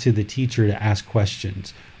reaching out to the teacher to ask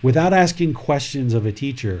questions. Without asking questions of a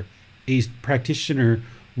teacher, a practitioner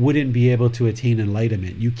wouldn't be able to attain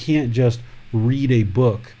enlightenment. You can't just read a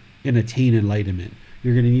book and attain enlightenment.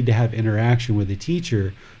 You're going to need to have interaction with a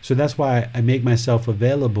teacher. So that's why I make myself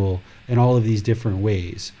available in all of these different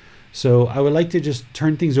ways. So I would like to just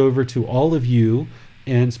turn things over to all of you,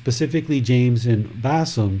 and specifically James and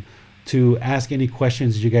Bassam, to ask any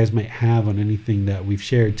questions you guys might have on anything that we've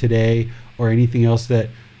shared today, or anything else that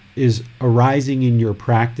is arising in your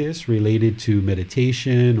practice related to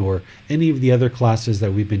meditation, or any of the other classes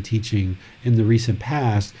that we've been teaching in the recent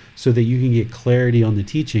past, so that you can get clarity on the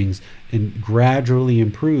teachings and gradually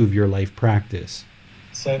improve your life practice.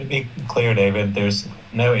 So to be clear, David, there's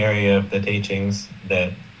no area of the teachings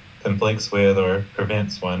that conflicts with or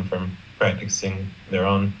prevents one from practicing their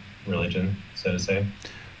own religion, so to say.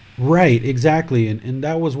 Right, exactly. And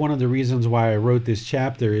that was one of the reasons why I wrote this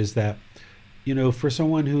chapter, is that, you know, for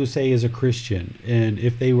someone who, say, is a Christian, and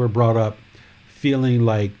if they were brought up feeling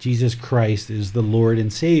like Jesus Christ is the Lord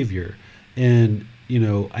and Savior, and, you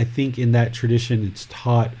know, I think in that tradition it's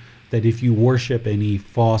taught that if you worship any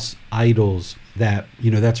false idols, that,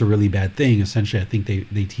 you know, that's a really bad thing. Essentially, I think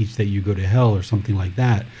they teach that you go to hell or something like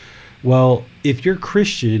that. Well, if you're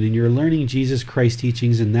Christian and you're learning Jesus Christ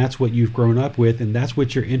teachings, and that's what you've grown up with, and that's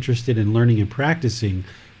what you're interested in learning and practicing,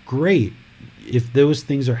 great. If those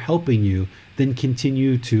things are helping you, then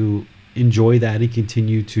continue to enjoy that and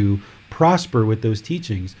continue to prosper with those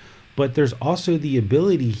teachings. But there's also the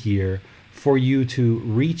ability here for you to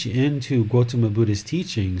reach into Gautama Buddha's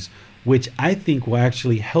teachings, which I think will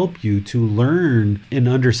actually help you to learn and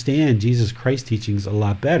understand Jesus Christ teachings a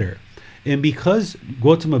lot better. And because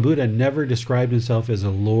Gautama Buddha never described himself as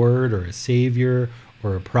a Lord or a Savior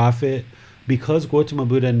or a prophet, because Gautama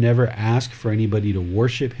Buddha never asked for anybody to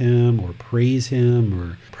worship him or praise him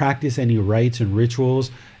or practice any rites and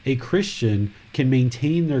rituals, a Christian can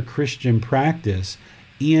maintain their Christian practice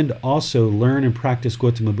and also learn and practice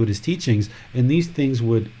Gautama Buddha's teachings. And these things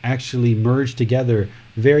would actually merge together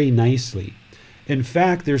very nicely. In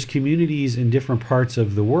fact, there's communities in different parts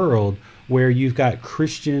of the world where you've got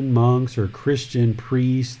Christian monks or Christian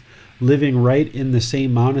priests living right in the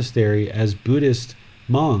same monastery as Buddhist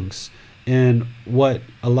monks. And what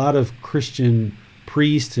a lot of Christian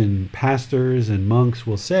priests and pastors and monks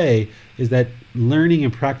will say is that learning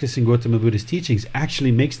and practicing Gautama Buddha's teachings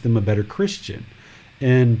actually makes them a better Christian.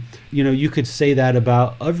 And, you could say that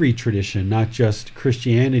about every tradition, not just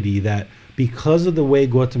Christianity, that because of the way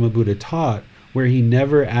Gautama Buddha taught, where he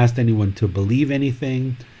never asked anyone to believe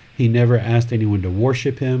anything, he never asked anyone to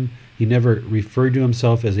worship him, he never referred to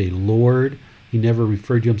himself as a Lord, he never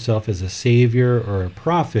referred to himself as a savior or a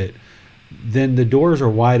prophet, then the doors are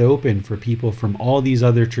wide open for people from all these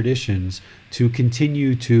other traditions to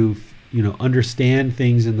continue to, understand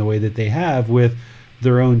things in the way that they have with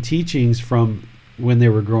their own teachings from when they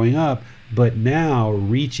were growing up, but now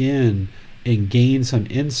reach in and gain some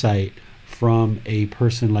insight from a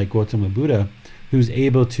person like Gautama Buddha, who's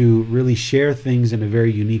able to really share things in a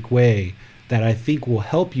very unique way that I think will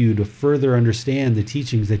help you to further understand the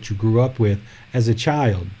teachings that you grew up with as a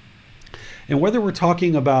child. And whether we're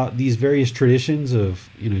talking about these various traditions of,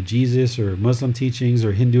 Jesus or Muslim teachings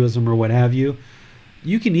or Hinduism or what have you,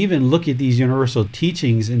 you can even look at these universal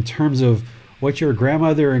teachings in terms of what your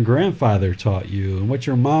grandmother and grandfather taught you and what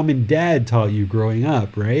your mom and dad taught you growing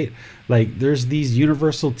up, right? Like there's these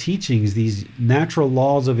universal teachings, these natural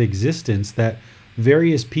laws of existence that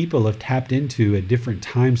various people have tapped into at different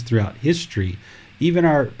times throughout history. Even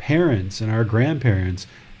our parents and our grandparents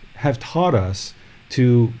have taught us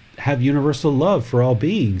to have universal love for all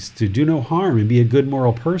beings, to do no harm and be a good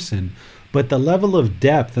moral person. But the level of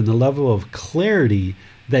depth and the level of clarity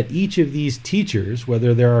that each of these teachers,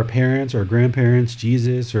 whether they're our parents or grandparents,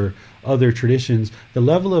 Jesus or other traditions, the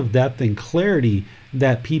level of depth and clarity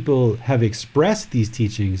that people have expressed these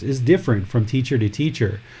teachings is different from teacher to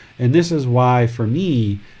teacher. And this is why, for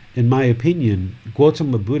me, in my opinion,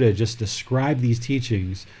 Gautama Buddha just described these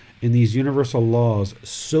teachings and these universal laws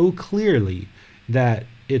so clearly that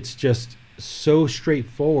it's just so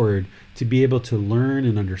straightforward to be able to learn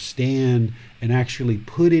and understand and actually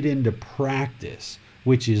put it into practice,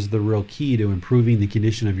 which is the real key to improving the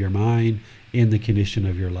condition of your mind and the condition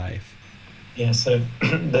of your life. Yeah, so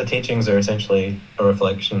the teachings are essentially a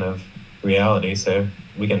reflection of reality. So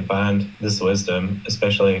we can find this wisdom,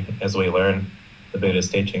 especially as we learn the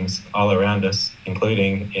Buddhist teachings all around us,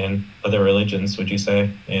 including in other religions, would you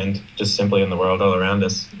say, and just simply in the world all around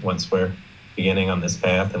us once we're beginning on this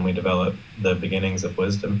path and we develop the beginnings of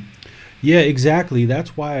wisdom. Yeah, exactly.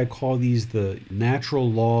 That's why I call these the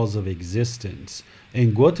natural laws of existence.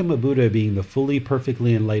 And Gautama Buddha, being the fully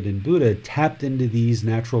perfectly enlightened Buddha, tapped into these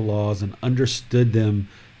natural laws and understood them,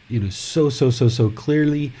 so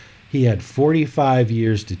clearly. He had 45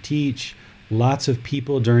 years to teach. Lots of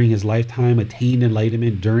people during his lifetime attained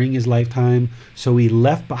enlightenment during his lifetime. So he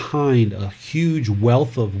left behind a huge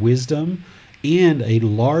wealth of wisdom and a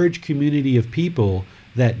large community of people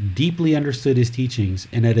that deeply understood his teachings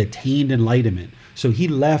and had attained enlightenment. So he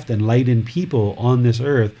left enlightened people on this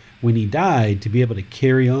earth when he died to be able to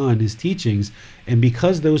carry on his teachings. And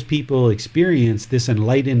because those people experienced this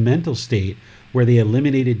enlightened mental state where they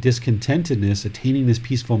eliminated discontentedness, attaining this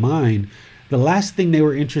peaceful mind, the last thing they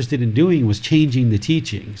were interested in doing was changing the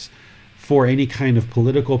teachings for any kind of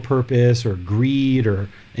political purpose or greed or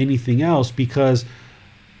anything else, because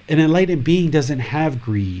an enlightened being doesn't have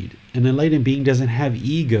greed. An enlightened being doesn't have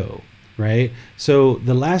ego, right? So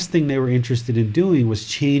the last thing they were interested in doing was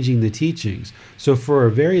changing the teachings. So for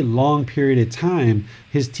a very long period of time,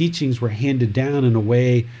 his teachings were handed down in a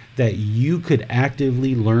way that you could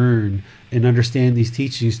actively learn and understand these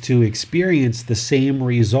teachings to experience the same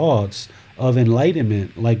results of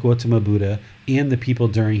enlightenment like Gautama Buddha and the people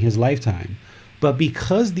during his lifetime. But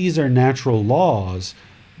because these are natural laws,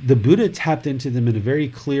 the Buddha tapped into them in a very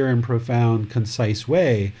clear and profound, concise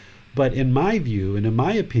way. But in my view, and in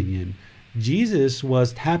my opinion, Jesus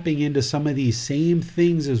was tapping into some of these same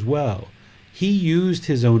things as well. He used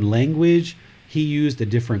his own language. He used a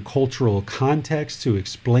different cultural context to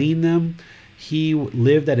explain them. He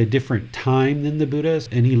lived at a different time than the Buddhas,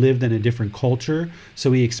 and he lived in a different culture.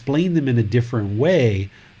 So he explained them in a different way.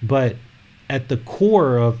 But at the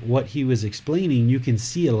core of what he was explaining, you can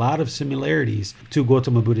see a lot of similarities to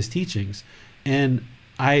Gautama Buddha's teachings. And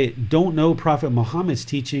I don't know Prophet Muhammad's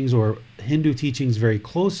teachings or Hindu teachings very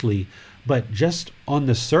closely, but just on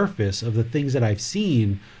the surface of the things that I've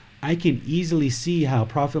seen, I can easily see how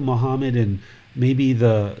Prophet Muhammad and maybe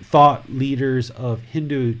the thought leaders of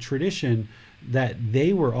Hindu tradition, that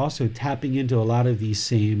they were also tapping into a lot of these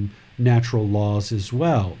same natural laws as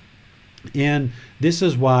well. And this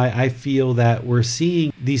is why I feel that we're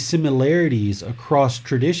seeing these similarities across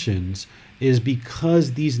traditions, is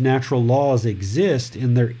because these natural laws exist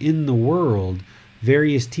and they're in the world.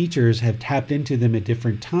 Various teachers have tapped into them at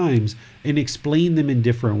different times and explained them in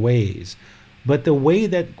different ways. But the way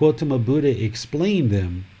that Gautama Buddha explained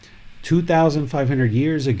them 2,500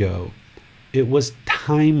 years ago, it was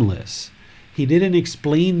timeless. He didn't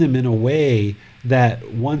explain them in a way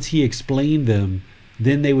that once he explained them,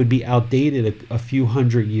 then they would be outdated a few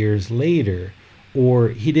hundred years later. Or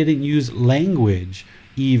he didn't use language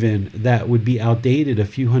even that would be outdated a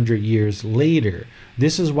few hundred years later.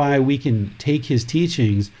 This is why we can take his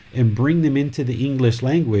teachings and bring them into the English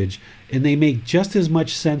language, and they make just as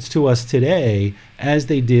much sense to us today as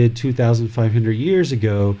they did 2,500 years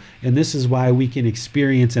ago. And this is why we can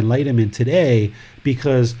experience enlightenment today,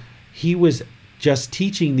 because he was just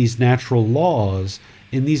teaching these natural laws,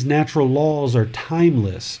 and these natural laws are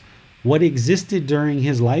timeless. What existed during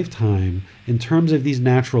his lifetime in terms of these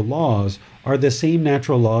natural laws are the same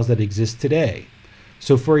natural laws that exist today.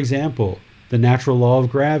 So for example, the natural law of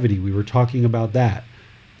gravity, we were talking about that.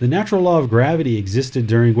 The natural law of gravity existed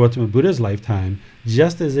during Gautama Buddha's lifetime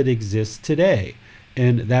just as it exists today.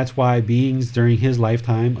 And that's why beings during his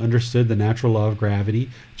lifetime understood the natural law of gravity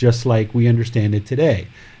just like we understand it today.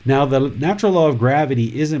 Now, the natural law of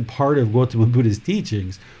gravity isn't part of Gautama Buddha's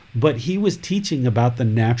teachings, but he was teaching about the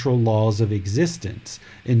natural laws of existence.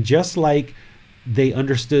 And just like they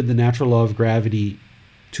understood the natural law of gravity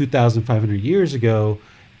 2,500 years ago,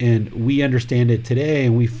 and we understand it today,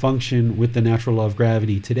 and we function with the natural law of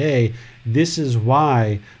gravity today, this is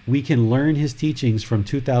why we can learn his teachings from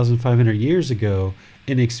 2,500 years ago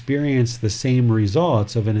and experience the same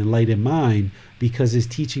results of an enlightened mind, because his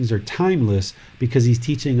teachings are timeless, because he's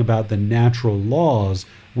teaching about the natural laws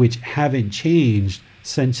which haven't changed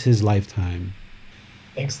since his lifetime.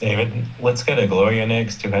 Thanks, David. Let's go to Gloria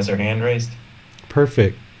next, who has her hand raised.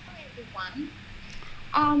 Perfect. Hi,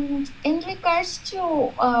 everyone. In regards to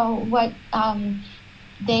what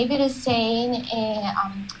David is saying,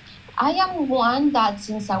 I am one that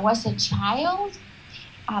since I was a child,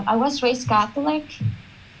 I was raised Catholic,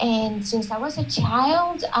 and since I was a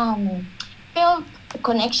child, felt a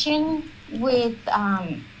connection with,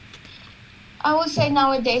 I would say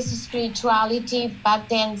nowadays spirituality, back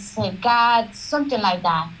then say God, something like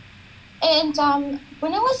that. And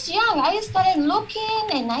when I was young, I started looking,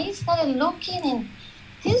 and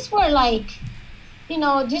these were like,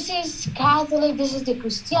 this is Catholic, this is the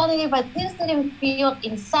Christianity, but this didn't feel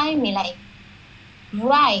inside me like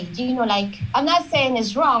right, like, I'm not saying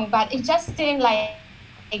it's wrong, but it just didn't like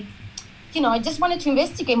I just wanted to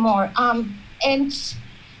investigate more. And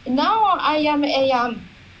now I am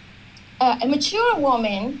a mature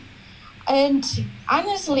woman, and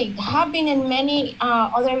honestly have been in many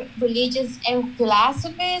other religions and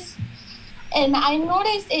philosophies, and I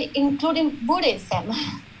noticed it, including Buddhism.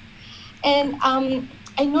 And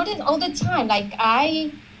I notice all the time, like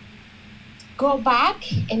I go back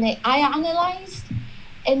and I analyze,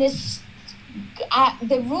 and it's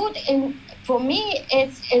the root for me.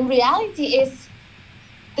 It's in reality is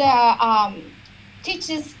the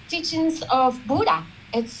teachings of Buddha.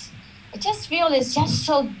 I just feel it's just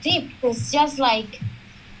so deep. It's just like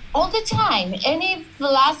all the time. Any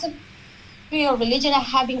philosophy or religion I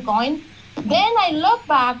have been going, then I look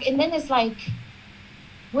back and then it's like,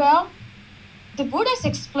 well, the Buddha's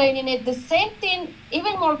explaining it, the same thing,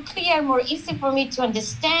 even more clear, more easy for me to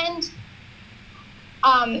understand.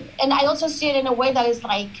 And I also see it in a way that is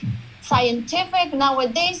like scientific.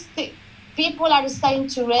 Nowadays, people are starting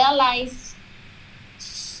to realize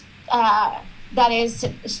that it's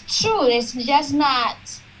true. It's just not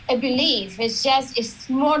a belief. It's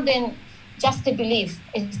more than just a belief.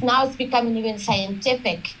 It's becoming even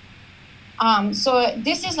scientific. So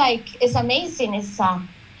this is like, it's amazing.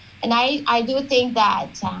 And I do think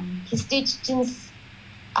that his teachings,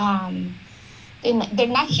 they're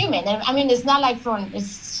not human. I mean, it's not like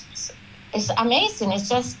it's amazing. It's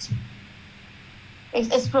just,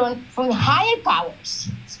 it's from higher powers.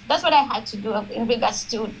 That's what I had to do in regards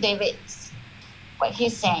to David's, what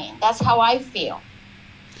he's saying. That's how I feel.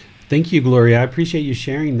 Thank you, Gloria. I appreciate you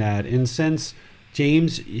sharing that. And since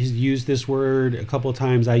James has used this word a couple of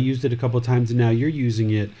times, I used it a couple of times, and now you're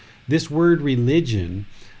using it. This word religion,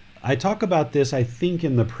 I talk about this, I think,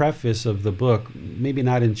 in the preface of the book, maybe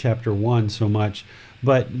not in chapter 1 so much,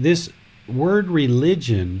 but this word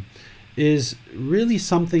religion is really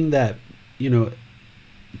something that,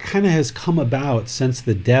 kind of has come about since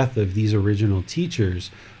the death of these original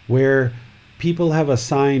teachers, where people have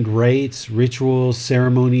assigned rites, rituals,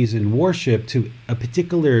 ceremonies, and worship to a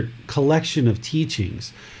particular collection of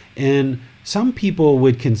teachings. And some people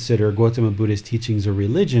would consider Gautama Buddha's teachings a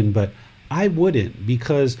religion, but I wouldn't,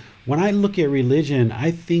 because when I look at religion,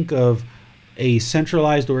 I think of a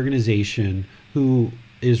centralized organization who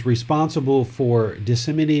is responsible for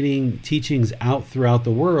disseminating teachings out throughout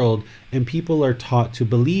the world, and people are taught to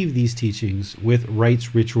believe these teachings with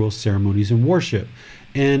rites, rituals, ceremonies, and worship.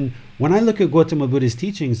 And when I look at Gautama Buddha's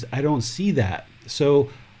teachings, I don't see that. So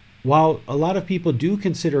while a lot of people do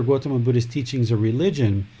consider Gautama Buddha's teachings a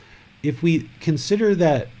religion, if we consider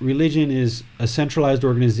that religion is a centralized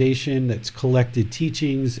organization that's collected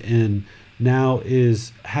teachings and now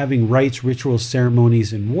is having rites, rituals,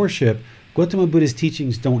 ceremonies, and worship, Gautama Buddha's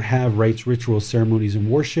teachings don't have rites, rituals, ceremonies, and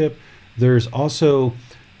worship. There's also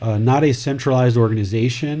not a centralized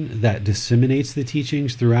organization that disseminates the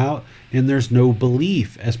teachings throughout, and there's no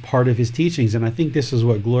belief as part of his teachings. And I think this is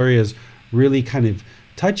what Gloria's really kind of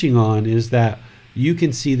touching on, is that you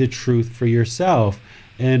can see the truth for yourself.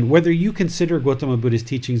 And whether you consider Gautama Buddha's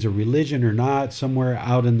teachings a religion or not, somewhere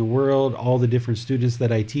out in the world, all the different students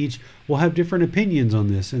that I teach will have different opinions on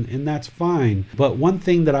this, and that's fine. But one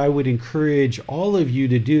thing that I would encourage all of you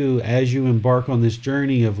to do as you embark on this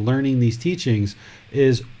journey of learning these teachings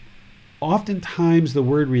is, oftentimes the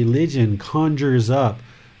word religion conjures up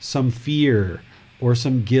some fear or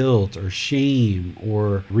some guilt or shame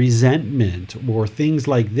or resentment or things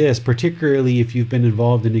like this, particularly if you've been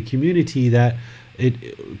involved in a community that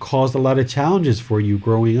it caused a lot of challenges for you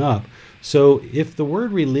growing up. So if the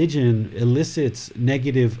word religion elicits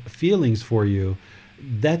negative feelings for you,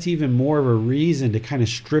 that's even more of a reason to kind of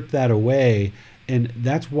strip that away. And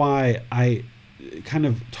that's why I kind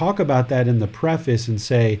of talk about that in the preface and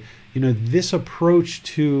say, this approach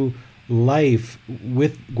to life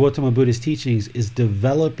with Gautama Buddha's teachings is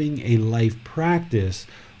developing a life practice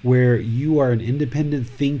where you are an independent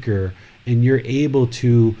thinker and you're able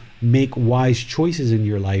to make wise choices in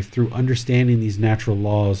your life through understanding these natural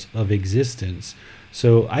laws of existence.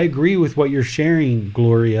 So I agree with what you're sharing,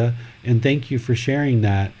 Gloria, and thank you for sharing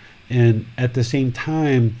that. And at the same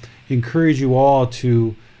time, encourage you all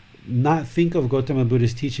to not think of Gautama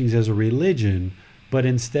Buddha's teachings as a religion, but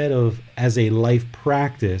instead of as a life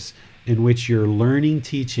practice in which you're learning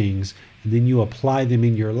teachings and then you apply them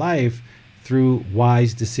in your life through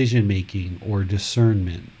wise decision making or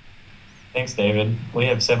discernment. Thanks, David. We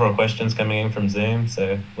have several questions coming in from Zoom,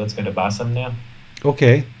 so let's go to Bassam now.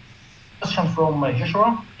 Okay. Question from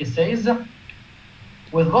Joshua. It says,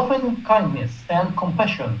 with loving kindness and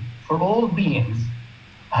compassion for all beings,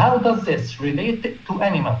 how does this relate to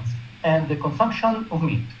animals and the consumption of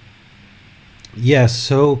meat? Yes,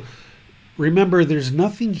 so remember, there's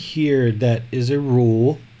nothing here that is a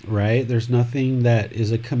rule, right? There's nothing that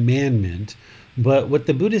is a commandment. But what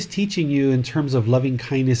the Buddha is teaching you in terms of loving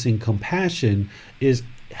kindness and compassion is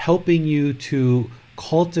helping you to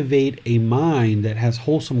cultivate a mind that has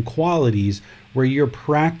wholesome qualities, where you're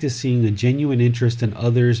practicing a genuine interest in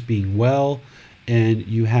others being well, and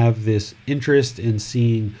you have this interest in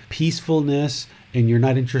seeing peacefulness, and you're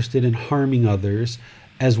not interested in harming others,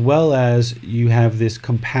 as well as you have this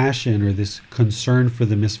compassion or this concern for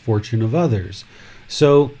the misfortune of others.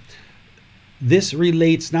 So this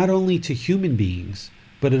relates not only to human beings,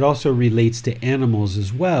 but it also relates to animals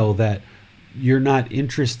as well, that you're not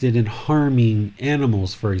interested in harming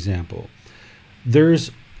animals, for example.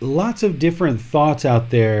 There's lots of different thoughts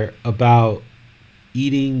out there about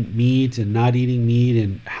eating meat and not eating meat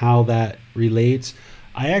and how that relates.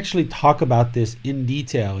 I actually talk about this in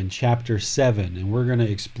detail in chapter 7, and we're going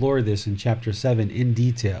to explore this in chapter 7 in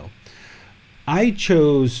detail. I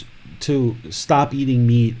chose to stop eating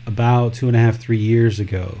meat about 2.5, 3 years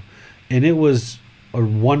ago, and it was a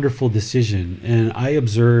wonderful decision. And I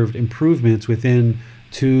observed improvements within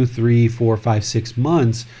 2, 3, 4, 5, 6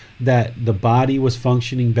 months, that the body was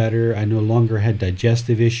functioning better. I no longer had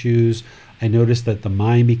digestive issues. I noticed that the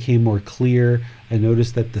mind became more clear. I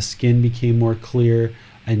noticed that the skin became more clear.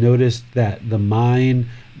 I noticed that the mind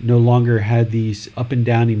no longer had these up and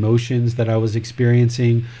down emotions that I was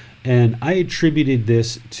experiencing. And I attributed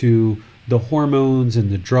this to the hormones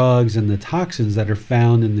and the drugs and the toxins that are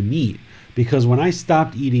found in the meat. Because when I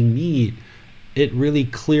stopped eating meat, it really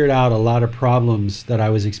cleared out a lot of problems that I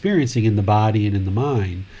was experiencing in the body and in the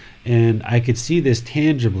mind. And I could see this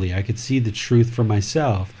tangibly. I could see the truth for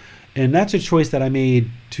myself. And that's a choice that I made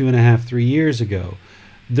 2.5, 3 years ago.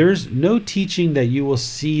 There's no teaching that you will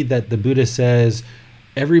see that the Buddha says,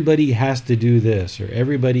 everybody has to do this or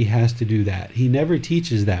everybody has to do that. He never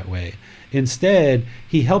teaches that way. Instead,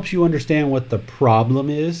 he helps you understand what the problem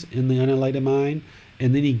is in the unenlightened mind,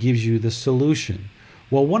 and then he gives you the solution.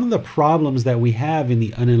 Well, one of the problems that we have in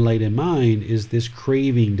the unenlightened mind is this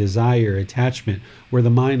craving, desire, attachment, where the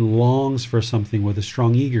mind longs for something with a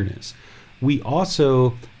strong eagerness. We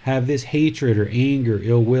also have this hatred or anger,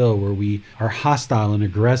 ill will, where we are hostile and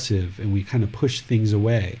aggressive and we kind of push things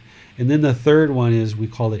away. And then the third one is, we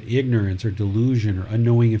call it ignorance or delusion or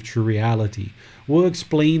unknowing of true reality. We'll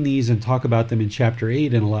explain these and talk about them in chapter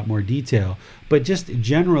 8 in a lot more detail. But just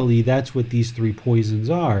generally, that's what these three poisons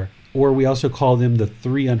are. Or we also call them the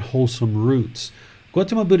three unwholesome roots.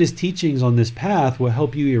 Gautama Buddha's teachings on this path will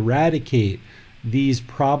help you eradicate these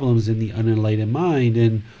problems in the unenlightened mind.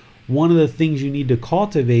 And one of the things you need to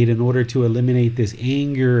cultivate in order to eliminate this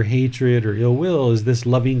anger, hatred, or ill will is this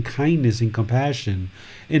loving kindness and compassion.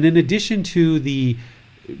 And in addition to the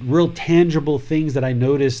real tangible things that I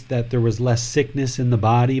noticed, that there was less sickness in the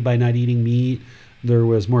body by not eating meat, there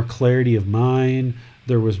was more clarity of mind,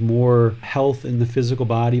 there was more health in the physical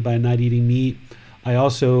body by not eating meat. I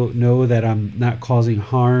also know that I'm not causing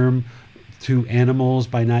harm to animals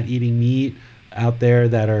by not eating meat out there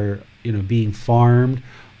that are, being farmed.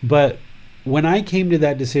 But when I came to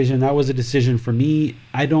that decision, that was a decision for me.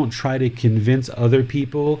 I don't try to convince other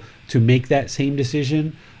people to make that same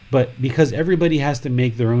decision, but because everybody has to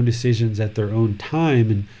make their own decisions at their own time,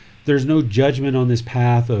 and there's no judgment on this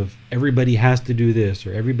path of everybody has to do this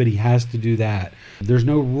or everybody has to do that. There's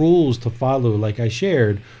no rules to follow, like I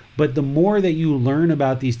shared. But the more that you learn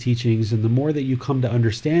about these teachings and the more that you come to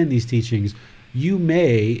understand these teachings, you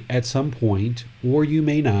may at some point, or you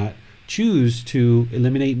may not, choose to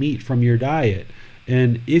eliminate meat from your diet.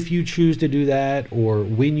 And if you choose to do that, or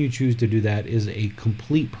when you choose to do that, is a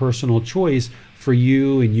complete personal choice for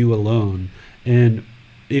you and you alone. And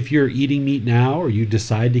if you're eating meat now, or you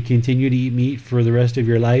decide to continue to eat meat for the rest of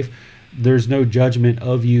your life, there's no judgment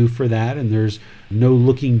of you for that. And there's no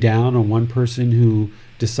looking down on one person who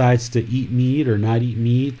decides to eat meat or not eat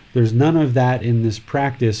meat. There's none of that in this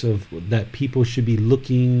practice of that people should be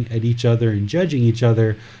looking at each other and judging each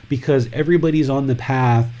other, because everybody's on the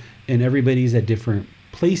path and everybody's at different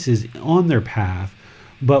places on their path.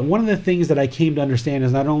 But one of the things that I came to understand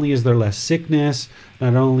is not only is there less sickness,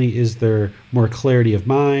 not only is there more clarity of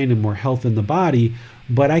mind and more health in the body,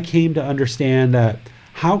 but I came to understand that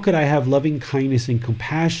how could I have loving kindness and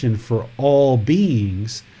compassion for all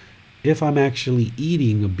beings if I'm actually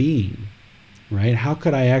eating a being, right? How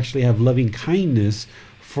could I actually have loving kindness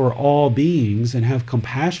for all beings and have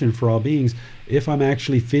compassion for all beings if I'm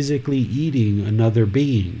actually physically eating another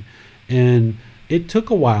being? And it took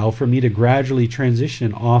a while for me to gradually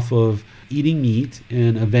transition off of eating meat,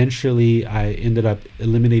 and eventually I ended up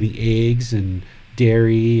eliminating eggs and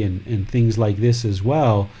dairy and things like this as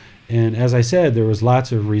well. And as I said, there was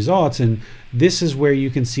lots of results, and this is where you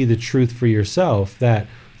can see the truth for yourself, that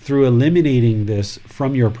through eliminating this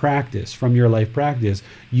from your practice, from your life practice,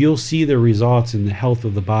 you'll see the results in the health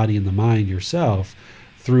of the body and the mind yourself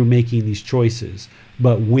through making these choices.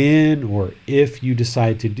 But when or if you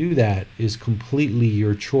decide to do that is completely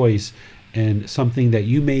your choice, and something that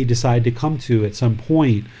you may decide to come to at some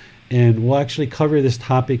point. And we'll actually cover this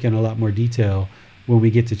topic in a lot more detail when we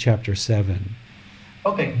get to chapter 7.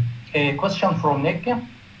 Okay, a question from Nick.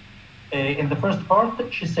 In the first part,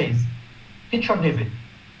 she says, Teacher David,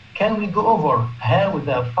 can we go over how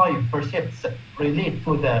the 5 precepts relate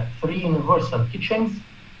to the 3 universal teachings,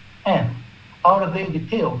 and are they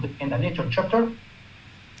detailed in a later chapter?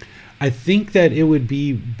 I think that it would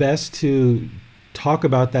be best to talk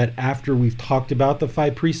about that after we've talked about the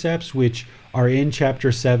 5 precepts, which are in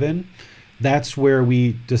chapter 7. That's where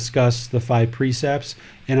we discuss the 5 precepts.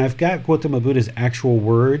 And I've got Gautama Buddha's actual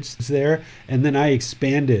words there, and then I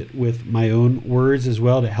expand it with my own words as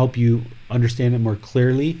well to help you understand it more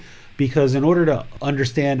clearly. Because in order to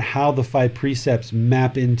understand how the 5 precepts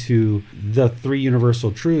map into the 3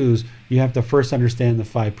 universal truths, you have to first understand the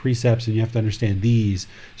 5 precepts, and you have to understand these.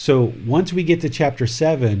 So once we get to chapter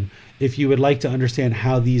 7, if you would like to understand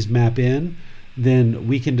how these map in, then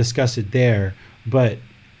we can discuss it there. But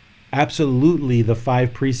absolutely, the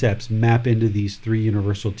 5 precepts map into these 3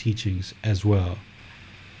 universal teachings as well.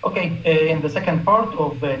 Okay, in the second part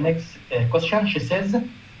of the next question, she says,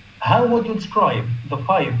 how would you describe the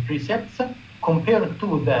 5 precepts compared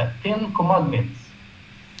to the 10 commandments?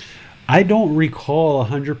 I don't recall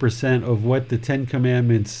 100% of what the 10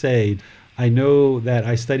 commandments say. I know that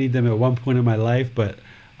I studied them at one point in my life, but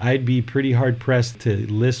I'd be pretty hard pressed to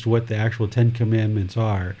list what the actual 10 commandments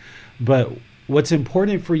are. But what's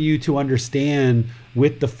important for you to understand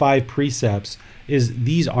with the 5 precepts is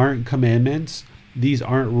these aren't commandments. These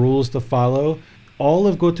aren't rules to follow. All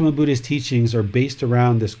of Gautama Buddha's teachings are based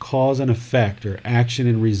around this cause and effect, or action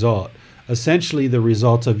and result. essentially the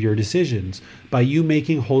result of your decisions. By you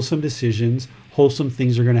making wholesome decisions, wholesome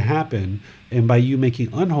things are going to happen. And by you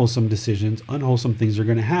making unwholesome decisions, unwholesome things are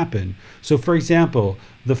going to happen. So for example,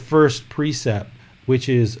 the first precept, which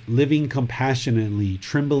is living compassionately,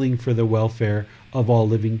 trembling for the welfare of all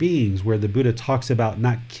living beings, where the Buddha talks about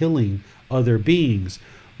not killing other beings.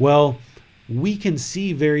 Well, we can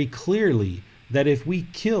see very clearly that if we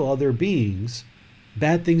kill other beings,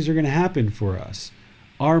 bad things are going to happen for us.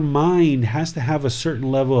 Our mind has to have a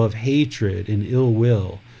certain level of hatred and ill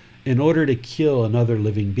will in order to kill another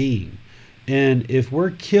living being. And if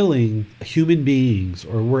we're killing human beings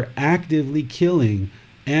or we're actively killing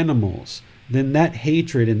animals, then that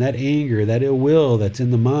hatred and that anger, that ill will that's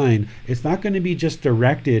in the mind, it's not going to be just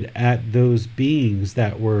directed at those beings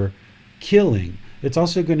that we're killing. It's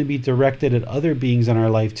also going to be directed at other beings in our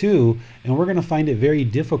life too, and we're going to find it very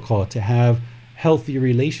difficult to have healthy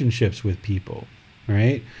relationships with people,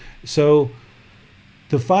 right? So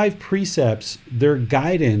the 5 precepts, they're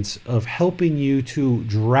guidance of helping you to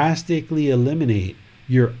drastically eliminate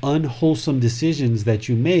your unwholesome decisions that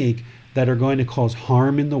you make that are going to cause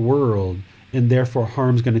harm in the world, and therefore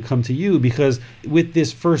harm's going to come to you. Because with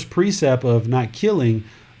this first precept of not killing,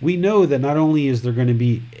 we know that not only is there going to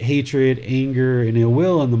be hatred, anger, and ill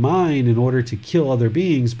will in the mind in order to kill other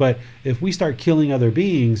beings, but if we start killing other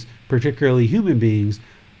beings, particularly human beings,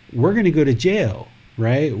 we're going to go to jail,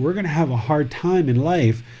 right? We're going to have a hard time in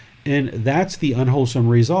life, and that's the unwholesome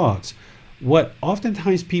results. What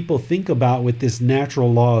oftentimes people think about with this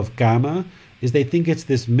natural law of karma is they think it's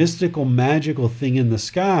this mystical, magical thing in the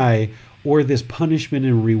sky, or this punishment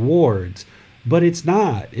and rewards. But it's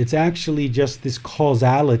not. It's actually just this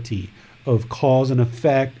causality of cause and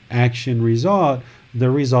effect, action, result,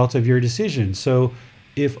 the result of your decision. So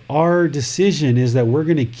if our decision is that we're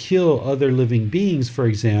going to kill other living beings, for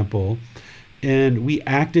example, and we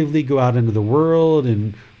actively go out into the world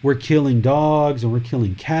and we're killing dogs and we're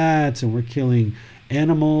killing cats and we're killing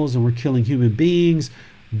animals and we're killing human beings,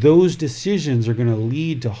 those decisions are going to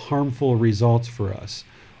lead to harmful results for us.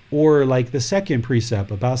 Or like the second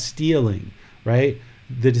precept about stealing, right?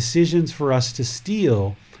 The decisions for us to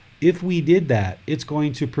steal, if we did that, it's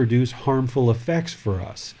going to produce harmful effects for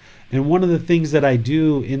us. And one of the things that I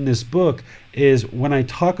do in this book is when I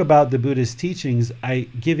talk about the Buddhist teachings, I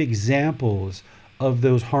give examples of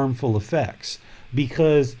those harmful effects,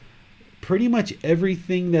 because pretty much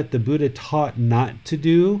everything that the Buddha taught not to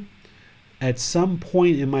do, at some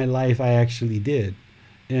point in my life, I actually did.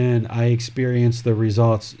 And I experienced the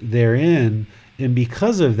results therein. And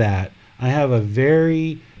because of that, I have a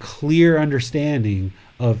very clear understanding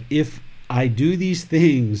of if I do these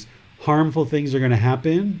things, harmful things are going to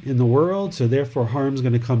happen in the world. So therefore harm's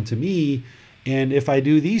going to come to me. And if I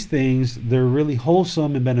do these things, they're really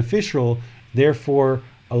wholesome and beneficial. Therefore,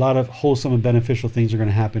 a lot of wholesome and beneficial things are going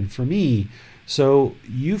to happen for me. So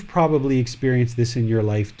you've probably experienced this in your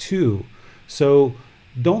life too. So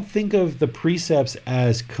don't think of the precepts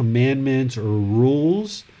as commandments or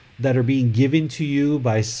rules that are being given to you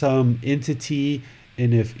by some entity.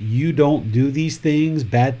 And if you don't do these things,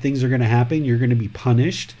 bad things are going to happen. You're going to be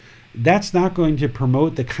punished. That's not going to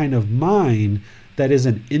promote the kind of mind that is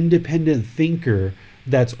an independent thinker,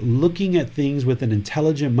 that's looking at things with an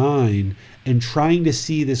intelligent mind and trying to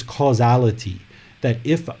see this causality, that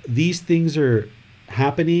if these things are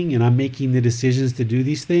happening and I'm making the decisions to do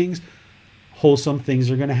these things, wholesome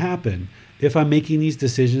things are going to happen. If I'm making these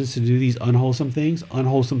decisions to do these unwholesome things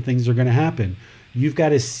are going to happen. You've got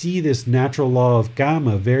to see this natural law of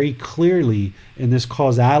karma very clearly in this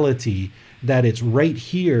causality, that it's right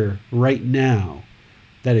here, right now.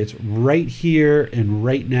 That it's right here and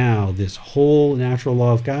right now. This whole natural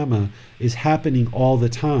law of karma is happening all the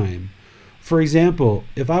time. For example,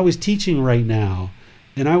 if I was teaching right now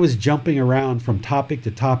and I was jumping around from topic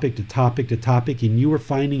to topic to topic to topic, and you were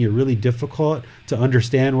finding it really difficult to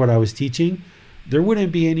understand what I was teaching, there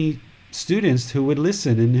wouldn't be any students who would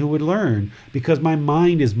listen and who would learn, because my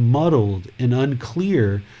mind is muddled and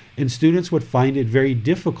unclear, and students would find it very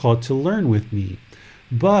difficult to learn with me.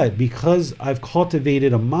 But because I've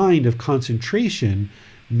cultivated a mind of concentration,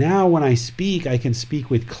 now when I speak, I can speak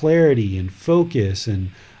with clarity and focus,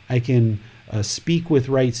 and I can speak with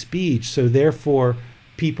right speech. So therefore,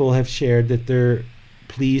 people have shared that they're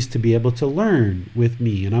pleased to be able to learn with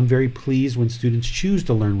me. And I'm very pleased when students choose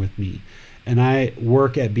to learn with me. And I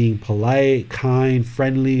work at being polite, kind,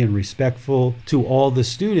 friendly, and respectful to all the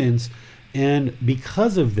students. And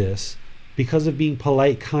because of this, because of being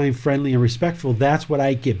polite, kind, friendly, and respectful, that's what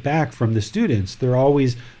I get back from the students. They're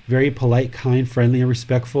always very polite, kind, friendly, and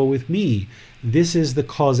respectful with me. This is the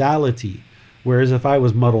causality. Whereas if I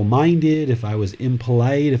was muddle-minded, if I was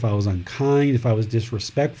impolite, if I was unkind, if I was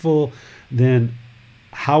disrespectful, then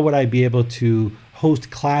how would I be able to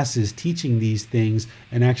host classes teaching these things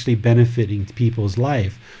and actually benefiting people's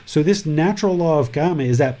life? So this natural law of karma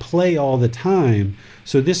is at play all the time.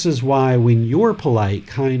 So this is why when you're polite,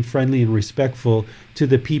 kind, friendly, and respectful to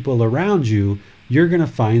the people around you, you're going to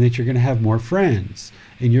find that you're going to have more friends,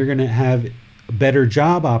 and you're going to have better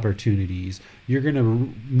job opportunities. You're going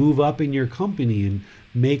to move up in your company and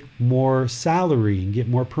make more salary and get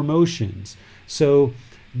more promotions. So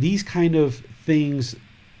these kind of things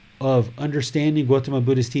of understanding Gautama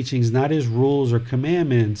Buddha's teachings not as rules or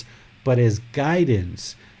commandments, but as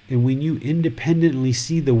guidance. And when you independently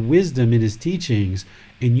see the wisdom in his teachings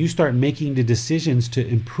and you start making the decisions to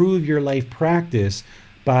improve your life practice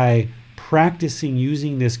by practicing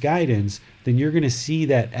using this guidance, then you're going to see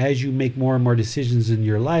that as you make more and more decisions in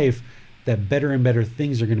your life, that better and better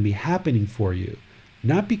things are going to be happening for you.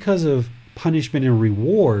 Not because of punishment and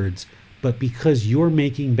rewards, but because you're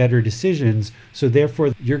making better decisions. So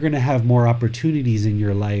therefore, you're going to have more opportunities in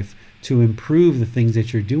your life to improve the things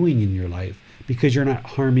that you're doing in your life because you're not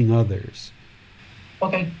harming others.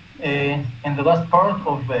 Okay, in the last part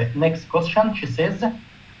of the next question, she says,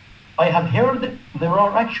 I have heard there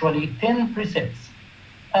are actually 10 precepts,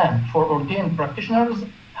 and for ordained practitioners,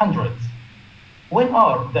 hundreds. When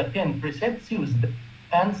are the 10 precepts used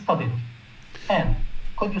and studied? And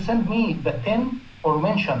could you send me the 10 or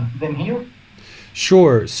mention them here?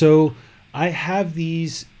 Sure. So I have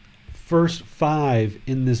these first 5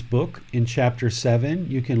 in this book in chapter 7.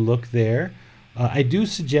 You can look there. I do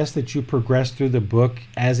suggest that you progress through the book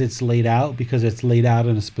as it's laid out, because it's laid out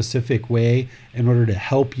in a specific way in order to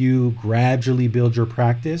help you gradually build your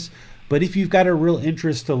practice. But if you've got a real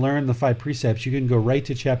interest to learn the 5 precepts, you can go right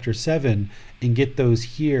to chapter 7 and get those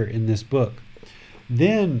here in this book.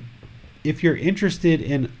 Then, if you're interested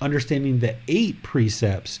in understanding the 8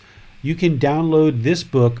 precepts, you can download this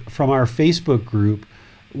book from our Facebook group,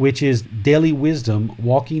 which is Daily Wisdom,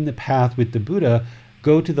 Walking the Path with the Buddha.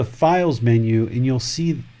 Go to the Files menu and you'll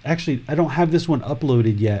see, actually, I don't have this one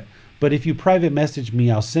uploaded yet, but if you private message me,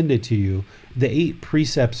 I'll send it to you. The 8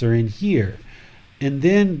 precepts are in here. And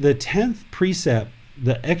then the 10th precept,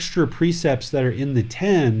 the extra precepts that are in the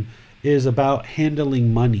 10, is about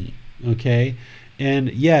handling money, okay?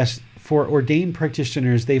 And yes, for ordained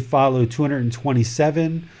practitioners, they follow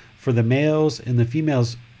 227 for the males, and the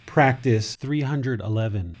females practice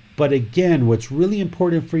 311. But again, what's really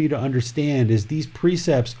important for you to understand is these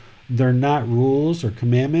precepts, they're not rules or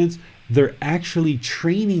commandments. They're actually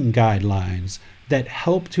training guidelines that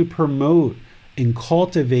help to promote and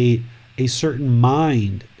cultivate a certain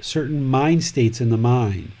mind states in the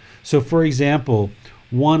mind. So for example,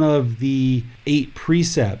 one of the 8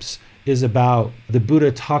 precepts is about, the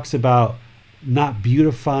Buddha talks about not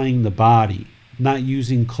beautifying the body, not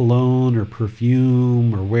using cologne or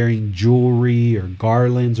perfume or wearing jewelry or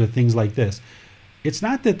garlands or things like this. It's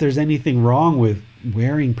not that there's anything wrong with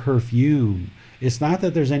wearing perfume. It's not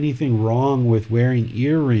that there's anything wrong with wearing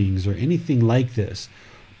earrings or anything like this.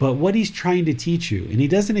 But what he's trying to teach you, and he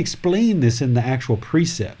doesn't explain this in the actual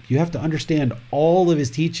precept. You have to understand all of his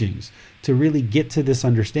teachings to really get to this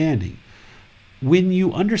understanding. When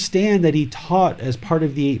you understand that he taught as part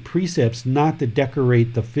of the 8 precepts not to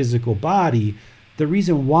decorate the physical body, the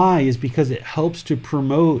reason why is because it helps to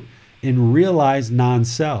promote and realize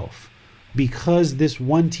non-self. Because this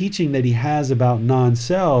one teaching that he has about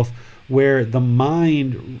non-self, where the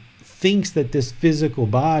mind thinks that this physical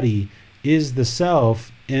body is the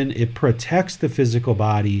self and it protects the physical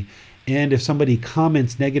body, and if somebody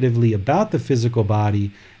comments negatively about the physical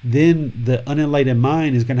body, then the unenlightened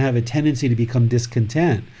mind is going to have a tendency to become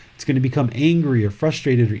discontent. It's going to become angry or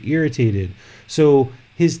frustrated or irritated. So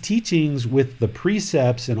his teachings with the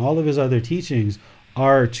precepts and all of his other teachings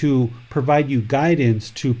are to provide you guidance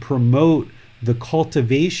to promote the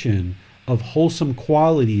cultivation of wholesome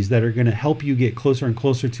qualities that are going to help you get closer and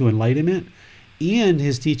closer to enlightenment. And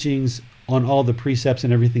his teachings on all the precepts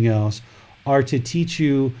and everything else are to teach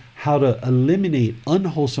you how to eliminate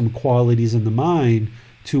unwholesome qualities in the mind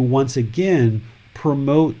to once again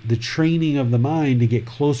promote the training of the mind to get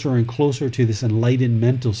closer and closer to this enlightened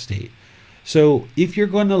mental state. So if you're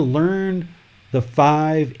going to learn the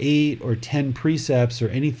 5, 8, or 10 precepts or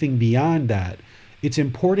anything beyond that, it's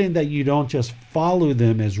important that you don't just follow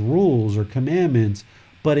them as rules or commandments,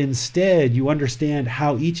 but instead you understand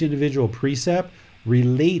how each individual precept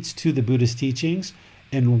relates to the Buddhist teachings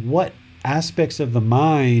and what aspects of the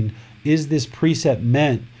mind is this precept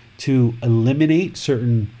meant to eliminate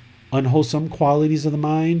certain unwholesome qualities of the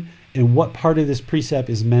mind, and what part of this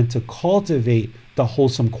precept is meant to cultivate the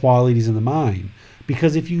wholesome qualities in the mind.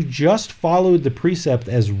 Because if you just followed the precept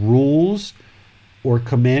as rules or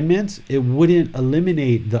commandments, it wouldn't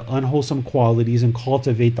eliminate the unwholesome qualities and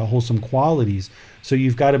cultivate the wholesome qualities. So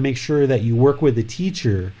you've got to make sure that you work with the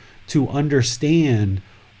teacher to understand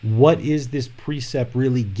what is this precept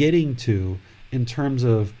really getting to in terms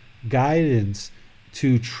of guidance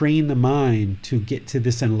to train the mind to get to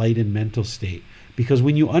this enlightened mental state. Because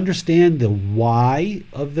when you understand the why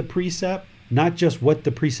of the precept, not just what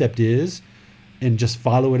the precept is and just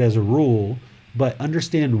follow it as a rule, but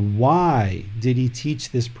understand why did he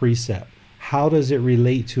teach this precept? How does it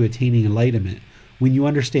relate to attaining enlightenment? When you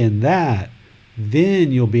understand that,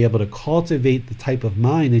 then you'll be able to cultivate the type of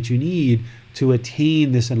mind that you need to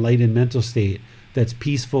attain this enlightened mental state that's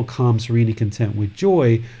peaceful, calm, serene, and content with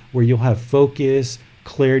joy, where you'll have focus,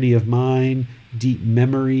 clarity of mind, deep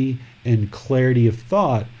memory, and clarity of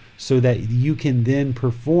thought, so that you can then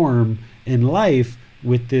perform in life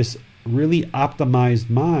with this really optimized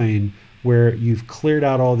mind where you've cleared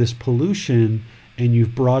out all this pollution and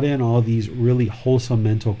you've brought in all these really wholesome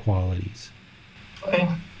mental qualities. Okay,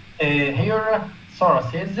 here Sarah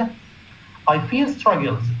says, I feel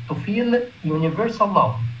struggles to feel universal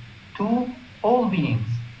love to all beings.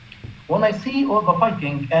 When I see all the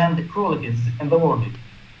fighting and cruelties in the world,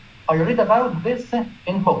 I read about this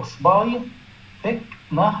in books by Thich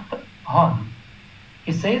Nhat Hanh.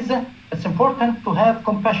 He says it's important to have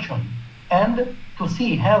compassion and to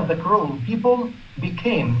see how the cruel people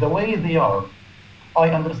became the way they are. I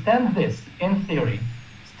understand this in theory.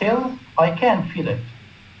 Still, I can't feel it.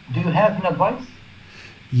 Do you have any advice?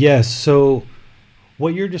 Yes. So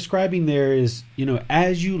what you're describing there is,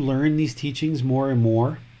 as you learn these teachings more and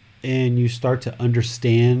more, and you start to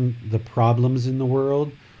understand the problems in the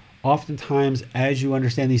world, oftentimes as you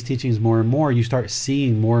understand these teachings more and more, you start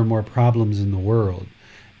seeing more and more problems in the world.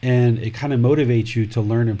 And it kind of motivates you to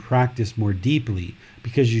learn and practice more deeply,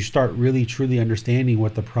 because you start really truly understanding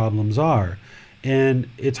what the problems are. And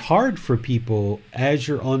it's hard for people as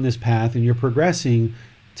you're on this path and you're progressing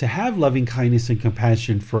to have loving kindness and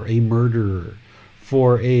compassion for a murderer,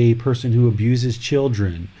 for a person who abuses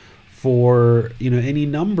children, for any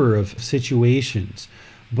number of situations.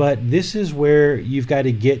 But this is where you've got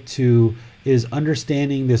to get to, is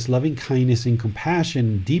understanding this loving kindness and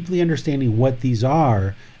compassion, deeply understanding what these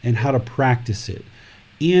are and how to practice it.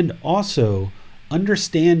 And also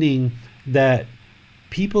understanding that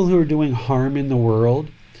people who are doing harm in the world,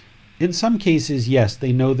 in some cases, yes,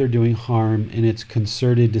 they know they're doing harm and it's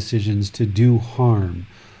concerted decisions to do harm.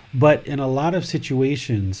 But in a lot of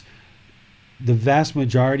situations, the vast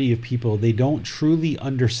majority of people, they don't truly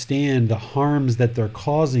understand the harms that they're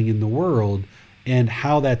causing in the world and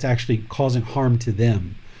how that's actually causing harm to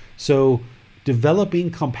them. So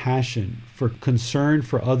developing compassion for concern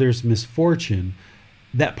for others' misfortune,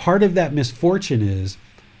 that part of that misfortune is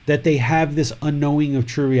that they have this unknowing of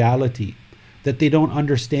true reality, that they don't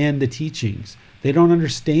understand the teachings. They don't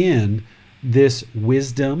understand this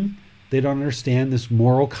wisdom. They don't understand this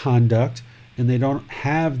moral conduct, and they don't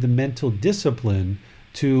have the mental discipline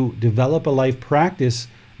to develop a life practice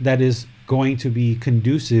that is going to be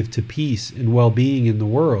conducive to peace and well-being in the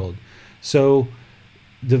world. So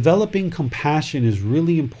developing compassion is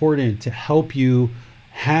really important to help you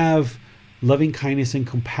have loving kindness and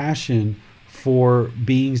compassion for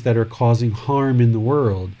beings that are causing harm in the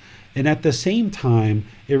world. And at the same time,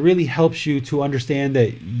 it really helps you to understand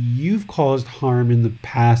that you've caused harm in the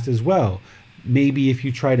past as well. Maybe if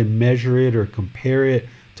you try to measure it or compare it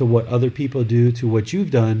to what other people do to what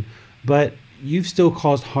you've done, but you've still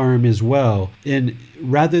caused harm as well. And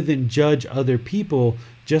rather than judge other people,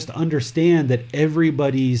 just understand that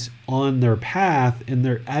everybody's on their path and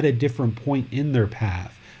they're at a different point in their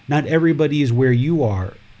path. Not everybody is where you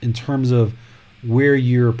are in terms of where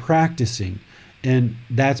you're practicing. And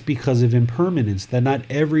that's because of impermanence, that not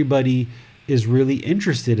everybody is really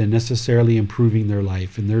interested in necessarily improving their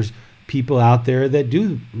life. And there's people out there that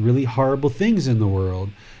do really horrible things in the world.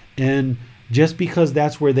 And just because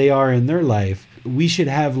that's where they are in their life, we should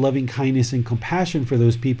have loving kindness and compassion for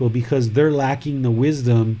those people because they're lacking the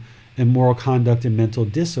wisdom and moral conduct and mental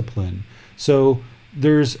discipline. So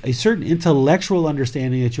there's a certain intellectual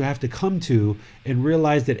understanding that you have to come to and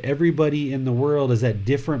realize that everybody in the world is at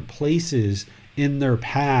different places in their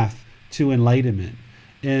path to enlightenment.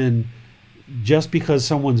 And just because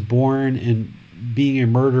someone's born and being a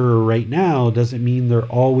murderer right now doesn't mean they're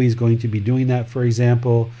always going to be doing that, for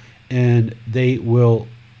example, and they will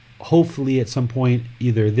hopefully at some point,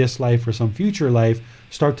 either this life or some future life,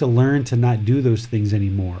 start to learn to not do those things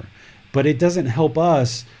anymore. But it doesn't help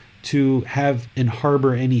us to have and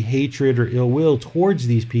harbor any hatred or ill will towards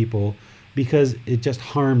these people because it just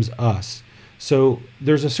harms us. So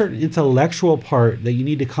there's a certain intellectual part that you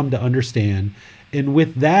need to come to understand. And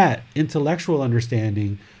with that intellectual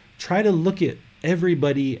understanding, try to look at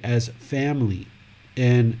everybody as family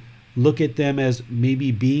and look at them as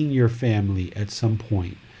maybe being your family at some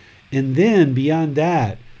point. And then beyond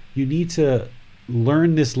that, you need to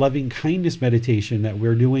learn this loving kindness meditation that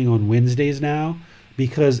we're doing on Wednesdays now,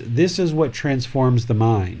 because this is what transforms the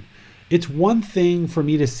mind. It's one thing for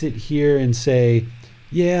me to sit here and say,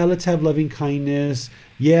 yeah, let's have loving kindness.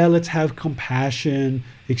 Yeah, let's have compassion,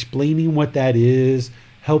 explaining what that is,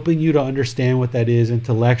 helping you to understand what that is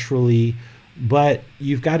intellectually. But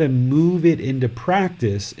you've got to move it into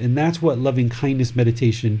practice. And that's what loving kindness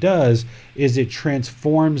meditation does, is it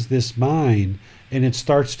transforms this mind and it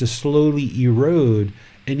starts to slowly erode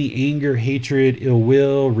any anger, hatred, ill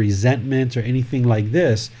will, resentment, or anything like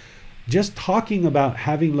this. Just talking about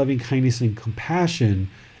having loving kindness and compassion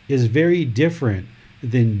is very different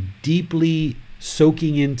than deeply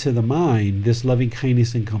soaking into the mind this loving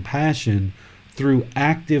kindness and compassion through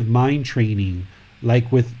active mind training,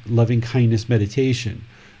 like with loving kindness meditation.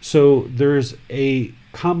 So there's a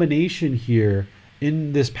combination here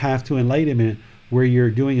in this path to enlightenment where you're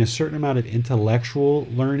doing a certain amount of intellectual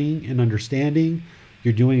learning and understanding.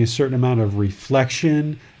 You're doing a certain amount of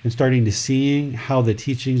reflection and starting to seeing how the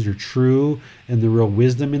teachings are true and the real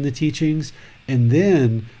wisdom in the teachings. And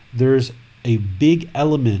then there's a big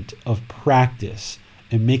element of practice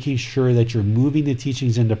and making sure that you're moving the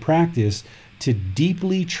teachings into practice to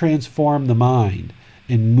deeply transform the mind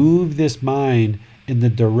and move this mind in the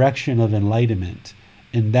direction of enlightenment.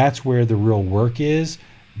 And that's where the real work is,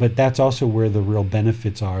 but that's also where the real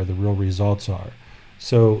benefits are, the real results are.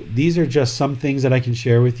 So these are just some things that I can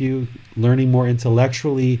share with you, learning more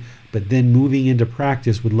intellectually, but then moving into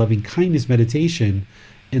practice with loving kindness meditation,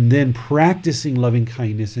 and then practicing loving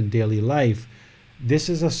kindness in daily life. This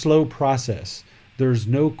is a slow process. There's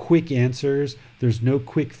no quick answers. There's no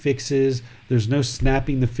quick fixes. There's no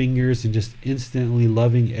snapping the fingers and just instantly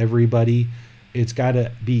loving everybody. It's got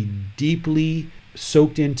to be deeply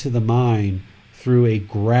soaked into the mind through a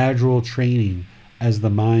gradual training as the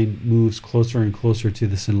mind moves closer and closer to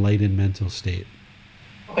this enlightened mental state.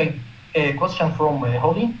 Okay, a question from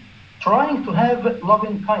Holly. Trying to have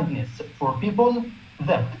loving kindness for people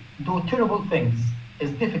that do terrible things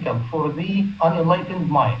is difficult for the unenlightened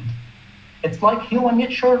mind. It's like human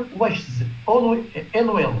nature wishes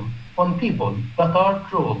ill will on people that are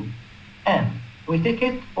cruel, and we take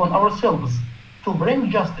it on ourselves to bring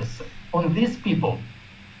justice on these people.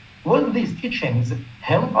 Will these teachings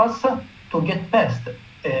help us to get past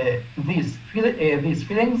these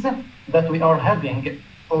feelings that we are having,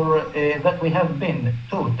 or that we have been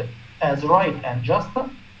taught as right and just?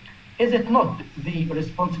 Is it not the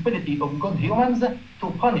responsibility of good humans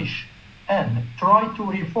to punish and try to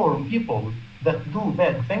reform people that do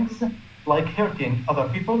bad things, like hurting other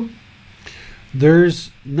people? There's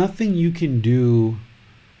nothing you can do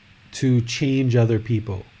to change other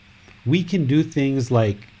people. We can do things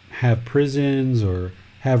like have prisons or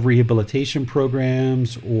have rehabilitation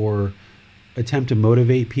programs or attempt to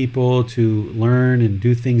motivate people to learn and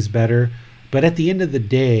do things better. But at the end of the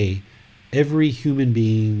day, every human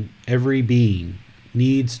being, every being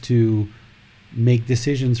needs to make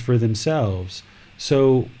decisions for themselves.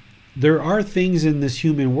 So there are things in this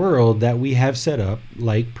human world that we have set up,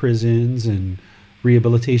 like prisons and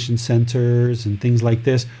rehabilitation centers and things like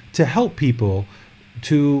this, to help people,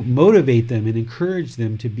 to motivate them and encourage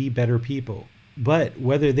them to be better people. But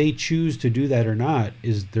whether they choose to do that or not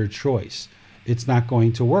is their choice. It's not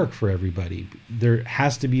going to work for everybody. There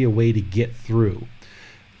has to be a way to get through.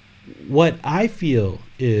 What I feel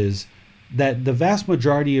is that the vast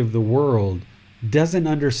majority of the world doesn't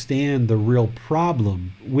understand the real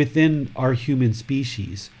problem within our human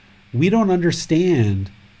species. We don't understand,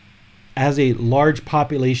 as a large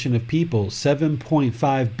population of people,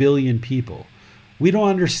 7.5 billion people, we don't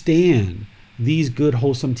understand these good,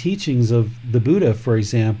 wholesome teachings of the Buddha, for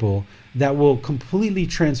example, that will completely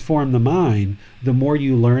transform the mind. The more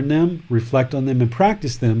you learn them, reflect on them, and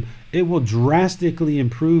practice them, it will drastically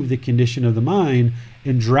improve the condition of the mind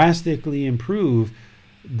and drastically improve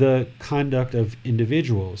the conduct of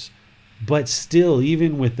individuals. But still,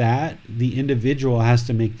 even with that, the individual has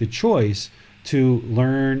to make the choice to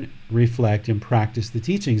learn, reflect, and practice the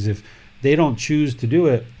teachings. If they don't choose to do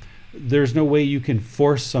it, there's no way you can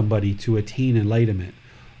force somebody to attain enlightenment.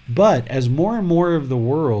 But as more and more of the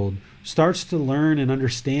world starts to learn and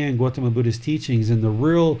understand Gautama Buddha's teachings and the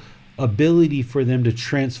real ability for them to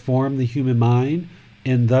transform the human mind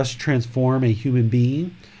and thus transform a human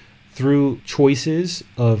being through choices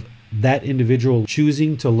of that individual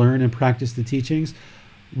choosing to learn and practice the teachings,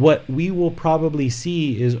 what we will probably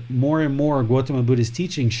see is more and more Gautama Buddha's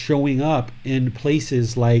teachings showing up in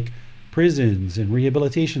places like prisons and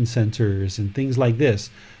rehabilitation centers and things like this.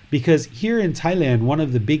 Because here in Thailand, one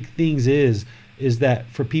of the big things is that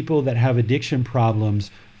for people that have addiction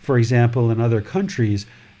problems, for example, in other countries,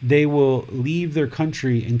 they will leave their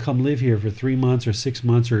country and come live here for 3 months or 6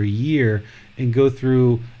 months or a year and go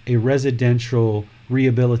through a residential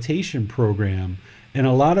rehabilitation program. And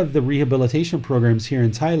a lot of the rehabilitation programs here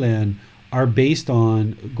in Thailand are based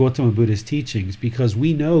on Gautama Buddha's teachings, because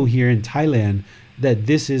we know here in Thailand that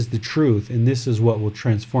this is the truth and this is what will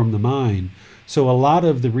transform the mind. So a lot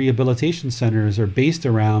of the rehabilitation centers are based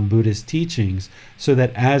around Buddhist teachings, so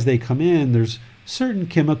that as they come in, there's certain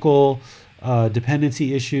chemical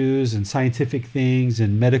dependency issues and scientific things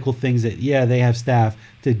and medical things that, they have staff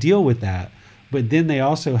to deal with that. But then they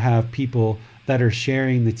also have people that are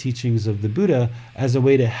sharing the teachings of the Buddha as a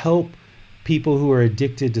way to help people who are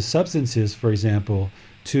addicted to substances, for example,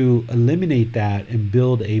 to eliminate that and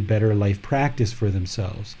build a better life practice for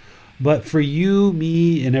themselves. But for you,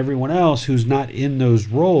 me, and everyone else who's not in those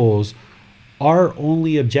roles, our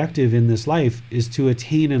only objective in this life is to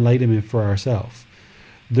attain enlightenment for ourselves.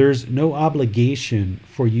 There's no obligation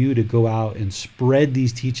for you to go out and spread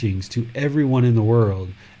these teachings to everyone in the world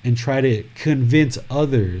and try to convince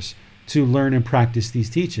others to learn and practice these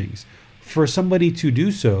teachings. For somebody to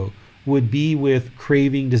do so would be with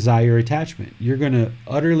craving, desire, attachment. You're going to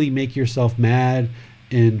utterly make yourself mad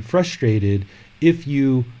and frustrated if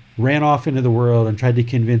you ran off into the world and tried to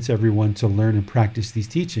convince everyone to learn and practice these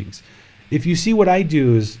teachings. If you see what I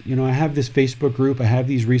do is, I have this Facebook group, I have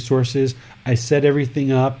these resources, I set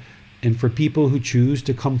everything up, and for people who choose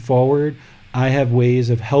to come forward, I have ways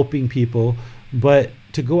of helping people. But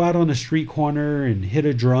to go out on a street corner and hit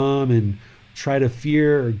a drum and try to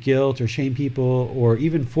fear or guilt or shame people or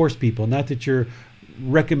even force people, not that you're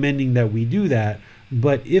recommending that we do that,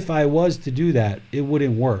 but if I was to do that, it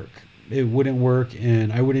wouldn't work. It wouldn't work,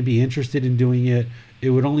 and I wouldn't be interested in doing it. It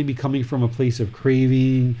would only be coming from a place of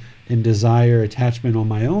craving and desire, attachment on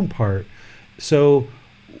my own part. So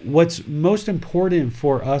what's most important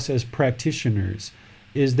for us as practitioners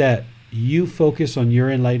is that you focus on your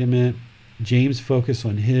enlightenment, James focus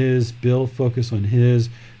on his, Bill focus on his,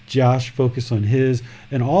 Josh focus on his,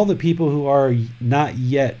 and all the people who are not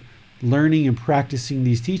yet learning and practicing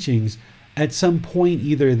these teachings, at some point,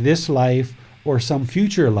 either this life or some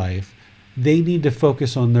future life, they need to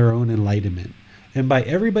focus on their own enlightenment. And by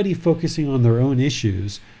everybody focusing on their own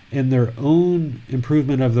issues and their own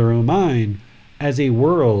improvement of their own mind, as a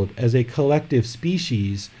world, as a collective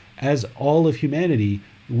species, as all of humanity,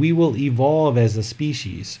 we will evolve as a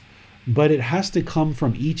species. But it has to come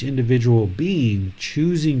from each individual being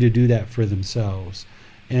choosing to do that for themselves.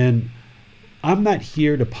 And I'm not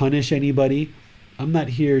here to punish anybody. I'm not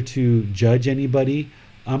here to judge anybody.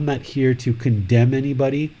 I'm not here to condemn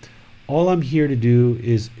anybody. All I'm here to do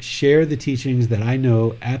is share the teachings that I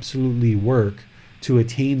know absolutely work to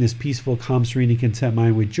attain this peaceful, calm, serene, and content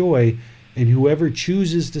mind with joy. And whoever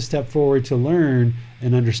chooses to step forward to learn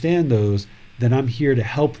and understand those, then I'm here to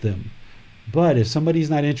help them. But if somebody's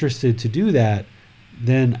not interested to do that,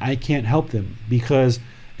 then I can't help them, because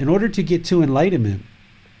in order to get to enlightenment,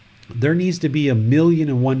 there needs to be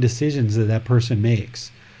 1,000,001 decisions that person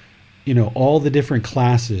makes. All the different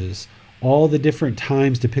classes, all the different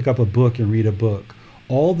times to pick up a book and read a book,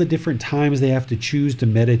 all the different times they have to choose to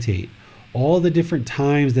meditate, all the different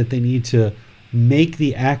times that they need to make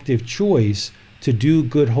the active choice to do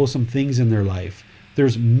good, wholesome things in their life.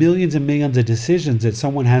 There's millions and millions of decisions that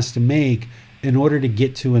someone has to make in order to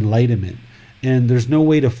get to enlightenment. And there's no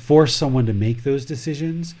way to force someone to make those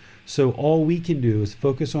decisions. So all we can do is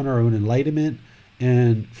focus on our own enlightenment.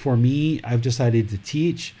 And for me, I've decided to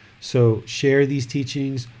teach. So share these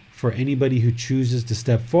teachings for anybody who chooses to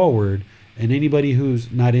step forward. And anybody who's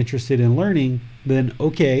not interested in learning, then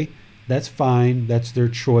okay, that's fine. That's their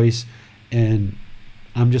choice. And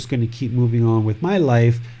I'm just going to keep moving on with my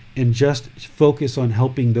life and just focus on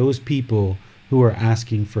helping those people who are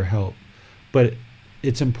asking for help. But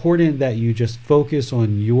it's important that you just focus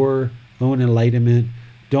on your own enlightenment.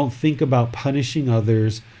 Don't think about punishing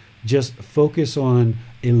others. Just focus on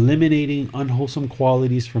eliminating unwholesome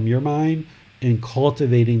qualities from your mind and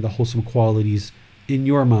cultivating the wholesome qualities in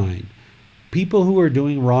your mind. People who are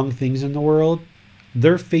doing wrong things in the world,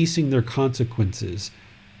 they're facing their consequences.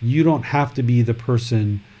 You don't have to be the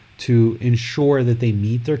person to ensure that they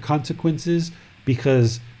meet their consequences,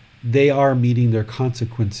 because they are meeting their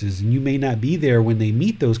consequences. And you may not be there when they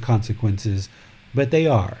meet those consequences, but they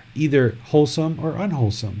are either wholesome or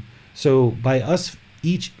unwholesome. So by us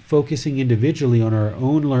each focusing individually on our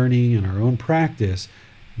own learning and our own practice,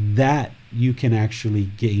 that you can actually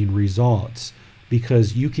gain results,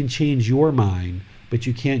 because you can change your mind, but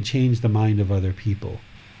you can't change the mind of other people.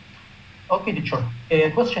 Okay, teacher.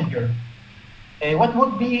 Question here. What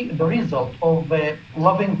would be the result of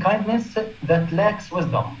loving kindness that lacks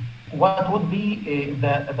wisdom? What would be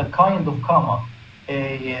the kind of karma?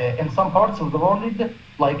 In some parts of the world,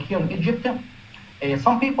 like here in Egypt,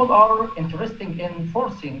 some people are interested in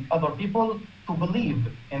forcing other people to believe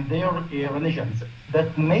in their religions.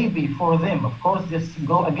 That may be for them, of course, this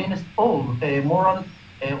go against all moral,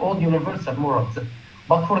 all universal morals.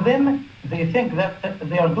 But for them, they think that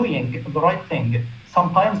they are doing the right thing.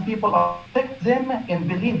 Sometimes people affect them in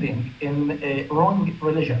believing in a wrong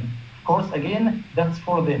religion. Of course, again, that's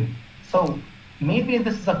for them. So maybe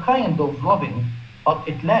this is a kind of loving, but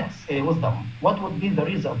it lacks wisdom. What would be the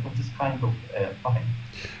result of this kind of loving?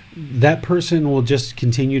 That person will just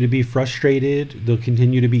continue to be frustrated. They'll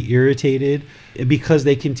continue to be irritated because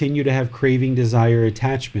they continue to have craving, desire,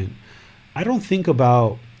 attachment. I don't think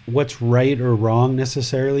about what's right or wrong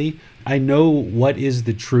necessarily. I know what is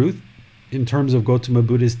the truth in terms of Gautama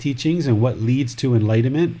Buddha's teachings and what leads to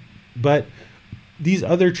enlightenment. But these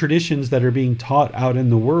other traditions that are being taught out in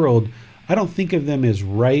the world, I don't think of them as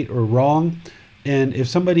right or wrong. And if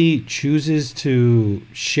somebody chooses to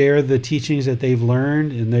share the teachings that they've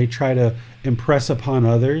learned and they try to impress upon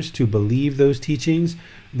others to believe those teachings,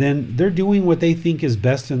 then they're doing what they think is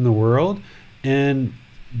best in the world. And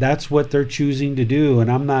that's what they're choosing to do. And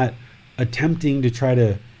I'm not attempting to try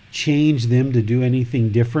to change them to do anything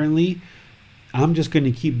differently. I'm just going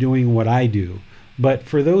to keep doing what I do. But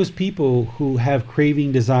for those people who have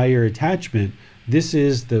craving, desire, attachment, this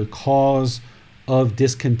is the cause of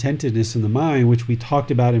discontentedness in the mind, which we talked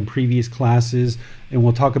about in previous classes, and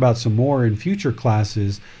we'll talk about some more in future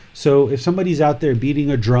classes. So if somebody's out there beating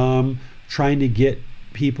a drum, trying to get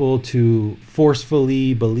people to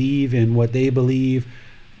forcefully believe in what they believe,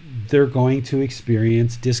 they're going to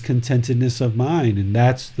experience discontentedness of mind, and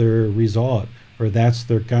that's their result, or that's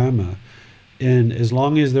their karma. And as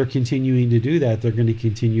long as they're continuing to do that, they're going to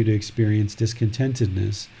continue to experience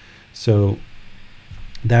discontentedness. So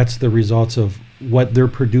that's the results of what they're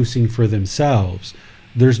producing for themselves.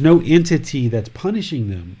 There's no entity that's punishing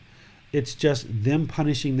them. It's just them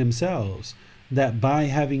punishing themselves. That by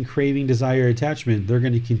having craving, desire, attachment, they're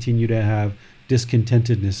going to continue to have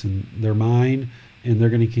discontentedness in their mind, and they're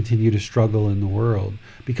going to continue to struggle in the world.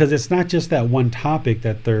 Because it's not just that one topic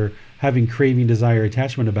that they're having craving, desire,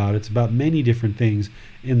 attachment about. It's about many different things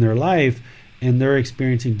in their life, and they're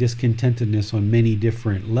experiencing discontentedness on many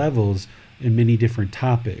different levels and many different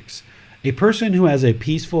topics. A person who has a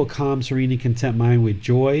peaceful, calm, serene, and content mind with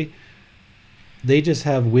joy, they just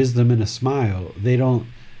have wisdom and a smile. They don't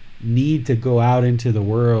need to go out into the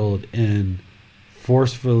world and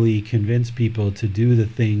forcefully convince people to do the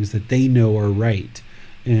things that they know are right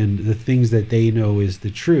and the things that they know is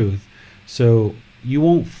the truth. So you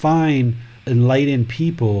won't find enlightened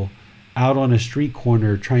people out on a street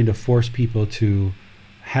corner trying to force people to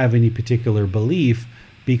have any particular belief,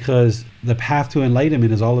 because the path to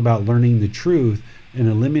enlightenment is all about learning the truth and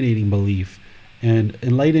eliminating belief. And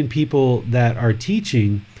enlightened people that are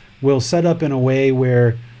teaching will set up in a way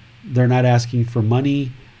where they're not asking for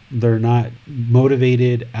money, they're not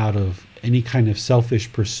motivated out of any kind of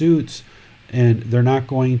selfish pursuits, and they're not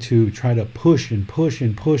going to try to push and push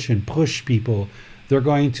and push and push people. They're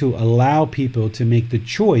going to allow people to make the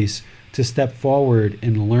choice to step forward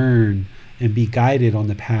and learn and be guided on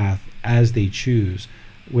the path as they choose,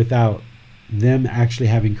 without them actually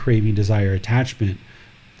having craving, desire, attachment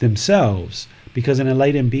themselves, because an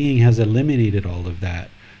enlightened being has eliminated all of that.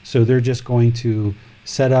 So they're just going to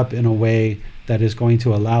set up in a way that is going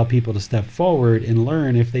to allow people to step forward and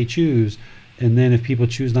learn if they choose. And then if people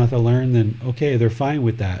choose not to learn, then okay, they're fine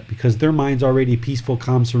with that, because their mind's already peaceful,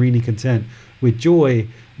 calm, serene, and content with joy.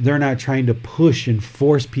 They're not trying to push and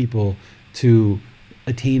force people to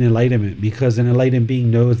attain enlightenment, because an enlightened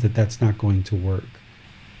being knows that that's not going to work.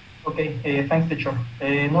 Okay, thanks, teacher.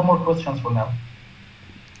 No more questions for now.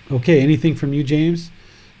 Okay, anything from you, James?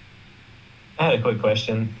 I had a quick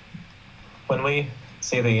question. When we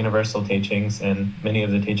see the universal teachings and many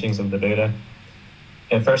of the teachings of the Buddha,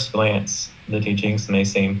 at first glance, the teachings may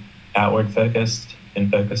seem outward focused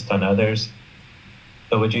and focused on others.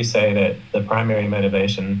 But would you say that the primary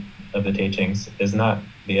motivation of the teachings is not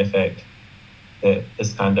the effect that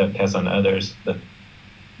this conduct has on others, but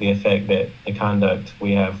the effect that the conduct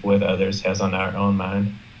we have with others has on our own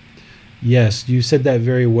mind? Yes, you said that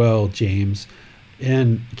very well, James.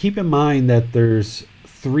 And keep in mind that there's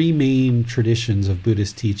three main traditions of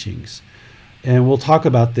Buddhist teachings. And we'll talk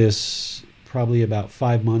about this probably about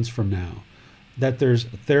 5 months from now, that there's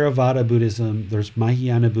Theravada Buddhism, there's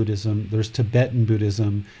Mahayana Buddhism, there's Tibetan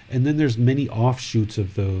Buddhism, and then there's many offshoots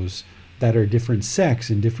of those that are different sects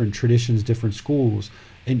and different traditions, different schools.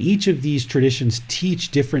 And each of these traditions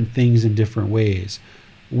teach different things in different ways.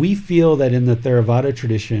 We feel that in the Theravada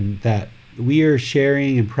tradition that we are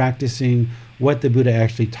sharing and practicing what the Buddha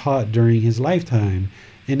actually taught during his lifetime.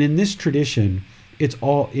 And in this tradition, it's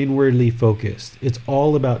all inwardly focused. It's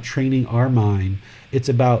all about training our mind. It's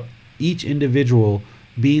about each individual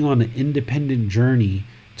being on an independent journey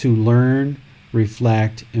to learn,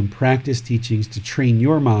 reflect, and practice teachings to train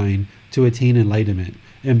your mind to attain enlightenment.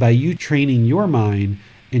 And by you training your mind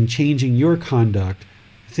and changing your conduct,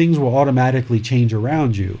 things will automatically change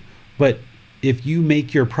around you. But if you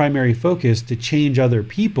make your primary focus to change other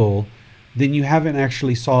people, then you haven't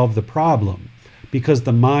actually solved the problem, because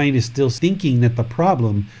the mind is still thinking that the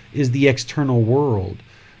problem is the external world.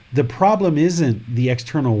 The problem isn't the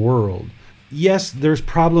external world. Yes, there's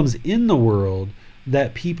problems in the world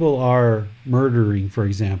that people are murdering, for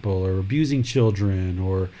example, or abusing children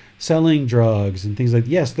or selling drugs and things like that.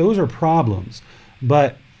 Yes, those are problems.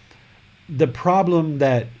 But the problem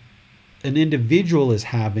that an individual is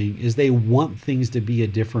having is they want things to be a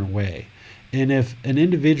different way. And if an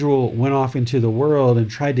individual went off into the world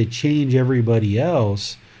and tried to change everybody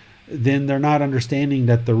else, then they're not understanding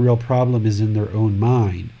that the real problem is in their own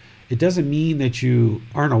mind. It doesn't mean that you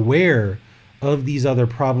aren't aware of these other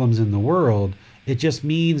problems in the world. It just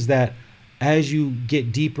means that as you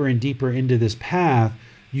get deeper and deeper into this path,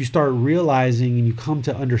 you start realizing and you come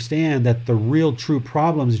to understand that the real true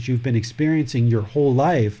problems that you've been experiencing your whole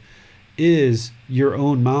life is your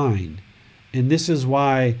own mind. And this is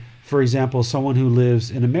why, for example, someone who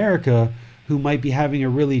lives in America who might be having a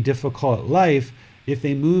really difficult life, if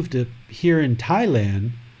they move to here in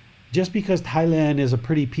Thailand, just because Thailand is a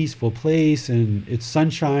pretty peaceful place and it's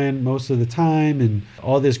sunshine most of the time and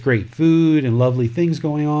all this great food and lovely things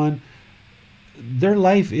going on, their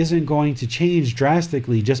life isn't going to change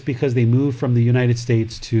drastically just because they move from the United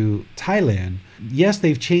States to Thailand. Yes,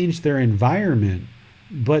 they've changed their environment,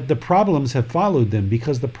 but the problems have followed them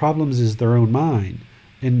because the problems is their own mind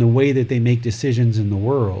and the way that they make decisions in the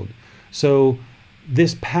world. So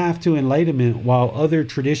this path to enlightenment, while other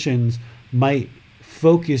traditions might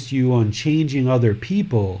focus you on changing other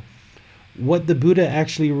people, what the Buddha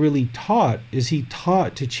actually really taught is he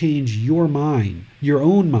taught to change your mind, your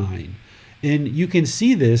own mind. And you can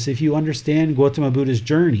see this if you understand Gautama Buddha's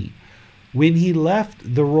journey. When he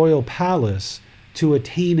left the royal palace to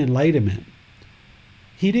attain enlightenment,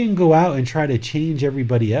 he didn't go out and try to change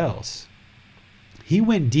everybody else. He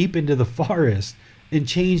went deep into the forest and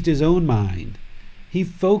changed his own mind. He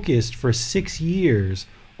focused for 6 years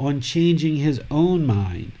on changing his own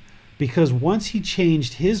mind, because once he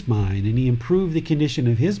changed his mind and he improved the condition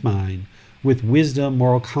of his mind with wisdom,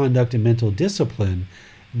 moral conduct, and mental discipline,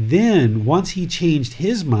 then once he changed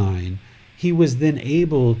his mind, he was then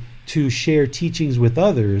able to share teachings with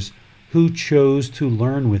others who chose to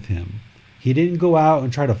learn with him. He didn't go out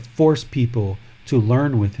and try to force people to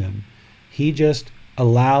learn with him. He just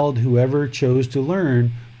allowed whoever chose to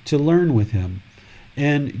learn with him.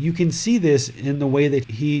 And you can see this in the way that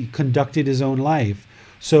he conducted his own life.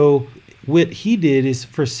 So what he did is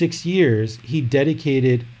for 6 years, he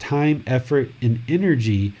dedicated time, effort, and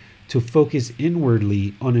energy to focus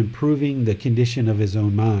inwardly on improving the condition of his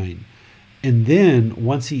own mind. And then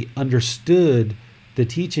once he understood the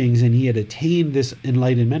teachings and he had attained this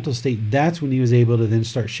enlightened mental state, that's when he was able to then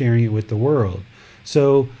start sharing it with the world.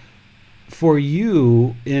 So for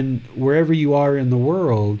you, in wherever you are in the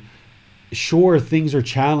world, sure, things are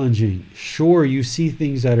challenging. Sure, you see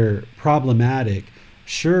things that are problematic.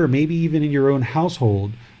 Sure, maybe even in your own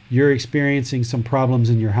household, you're experiencing some problems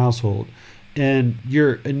in your household. And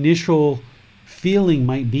your initial feeling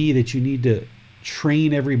might be that you need to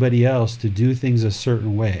train everybody else to do things a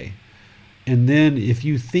certain way. And then if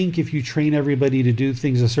you think if you train everybody to do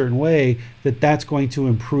things a certain way, that that's going to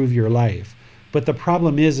improve your life. But the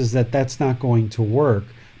problem is that that's not going to work,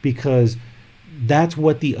 because that's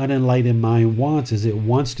what the unenlightened mind wants, is it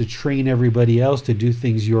wants to train everybody else to do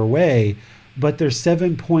things your way. But there's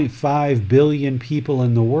 7.5 billion people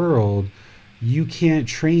in the world. You can't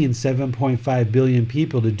train 7.5 billion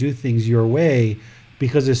people to do things your way,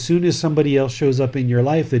 because as soon as somebody else shows up in your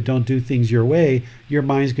life that don't do things your way, your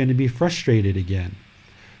mind's going to be frustrated again.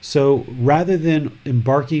 So rather than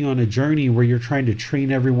embarking on a journey where you're trying to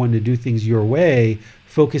train everyone to do things your way,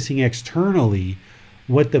 focusing externally,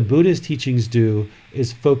 what the Buddha's teachings do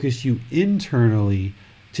is focus you internally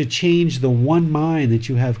to change the one mind that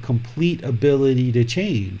you have complete ability to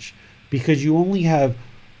change. because you only have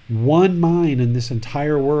one mind in this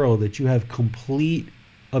entire world that you have complete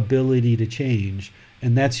ability to change,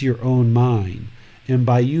 and that's your own mind. And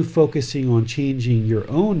by you focusing on changing your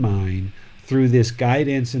own mind through this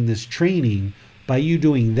guidance and this training, by you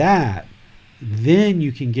doing that, then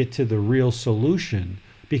you can get to the real solution,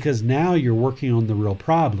 because now you're working on the real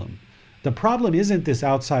problem. The problem isn't this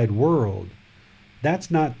outside world.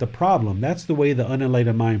 That's not the problem. That's the way the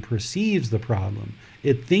unenlightened mind perceives the problem.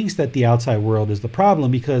 It thinks that the outside world is the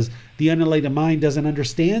problem because the unenlightened mind doesn't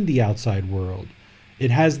understand the outside world.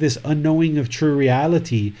 It has this unknowing of true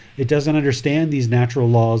reality. It doesn't understand these natural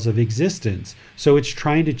laws of existence. So it's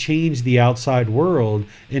trying to change the outside world,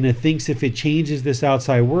 and it thinks if it changes this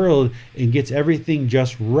outside world and gets everything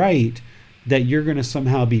just right, that you're going to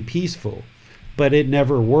somehow be peaceful. But it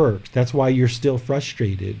never works. That's why you're still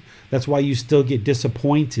frustrated. That's why you still get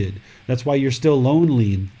disappointed. That's why you're still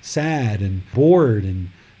lonely and sad and bored and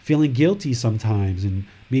feeling guilty sometimes and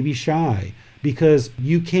maybe shy, because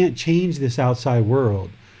you can't change this outside world.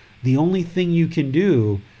 The only thing you can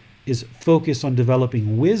do is focus on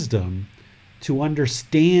developing wisdom to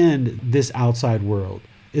understand this outside world,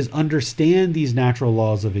 is understand these natural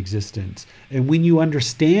laws of existence. And when you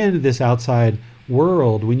understand this outside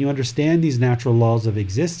world, when you understand these natural laws of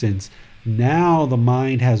existence, now the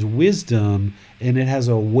mind has wisdom and it has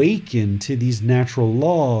awakened to these natural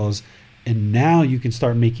laws, and now you can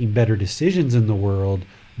start making better decisions in the world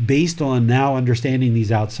based on now understanding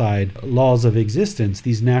these outside laws of existence,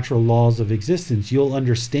 these natural laws of existence. You'll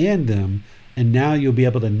understand them, and now you'll be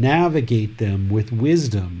able to navigate them with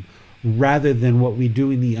wisdom, rather than what we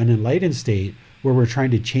do in the unenlightened state where we're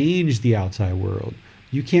trying to change the outside world.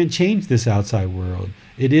 You can't change this outside world.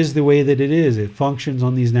 It is the way that it is. It functions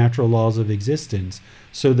on these natural laws of existence.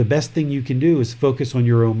 So the best thing you can do is focus on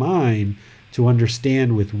your own mind to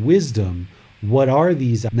understand with wisdom what are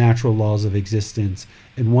these natural laws of existence.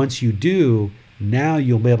 And once you do, now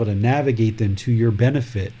you'll be able to navigate them to your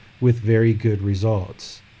benefit with very good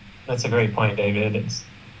results. That's a great point, David. It's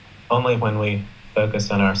only when we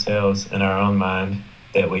focus on ourselves and our own mind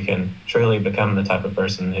that we can truly become the type of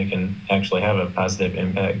person who can actually have a positive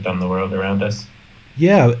impact on the world around us.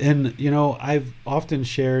 Yeah, and I've often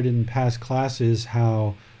shared in past classes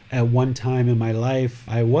how at one time in my life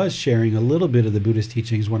I was sharing a little bit of the Buddhist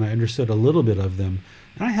teachings when I understood a little bit of them.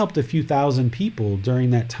 And I helped a few thousand people during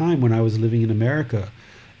that time when I was living in America.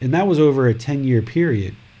 And that was over a 10-year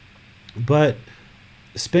period. But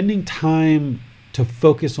spending time to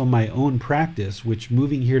focus on my own practice, which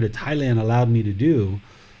moving here to Thailand allowed me to do,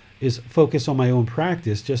 is focus on my own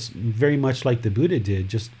practice, just very much like the Buddha did,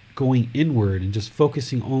 just going inward and just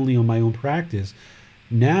focusing only on my own practice.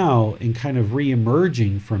 Now, in kind of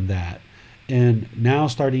re-emerging from that, and now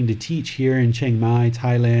starting to teach here in Chiang Mai,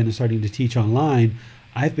 Thailand, and starting to teach online,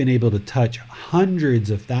 I've been able to touch hundreds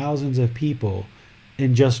of thousands of people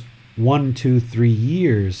in just 1, 2, 3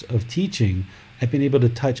 years of teaching. I've been able to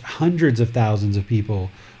touch hundreds of thousands of people,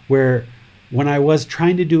 where when I was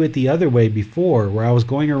trying to do it the other way before, where I was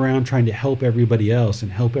going around trying to help everybody else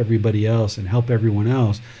and help everybody else and help everyone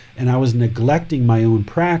else, and I was neglecting my own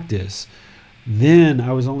practice, then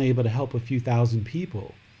I was only able to help a few thousand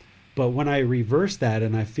people. But when I reversed that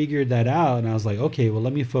and I figured that out, and I was like, okay, well,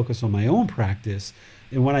 let me focus on my own practice.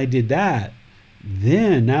 And when I did that,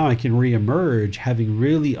 then now I can reemerge having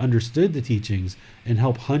really understood the teachings and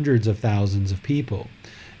help hundreds of thousands of people.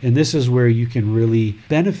 And this is where you can really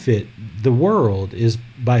benefit the world, is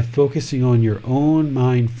by focusing on your own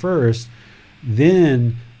mind first.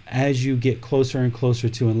 Then as you get closer and closer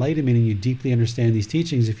to enlightenment and you deeply understand these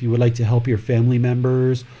teachings, if you would like to help your family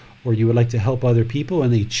members or you would like to help other people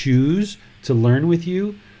and they choose to learn with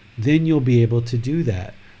you, then you'll be able to do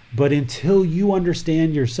that. But until you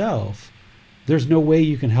understand yourself, there's no way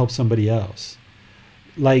you can help somebody else.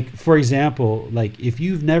 Like, for example, like if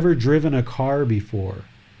you've never driven a car before,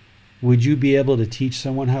 would you be able to teach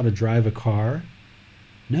someone how to drive a car?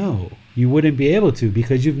 No, you wouldn't be able to,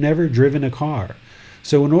 because you've never driven a car.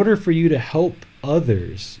 So in order for you to help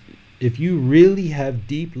others, if you really have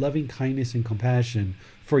deep loving kindness and compassion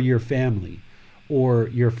for your family or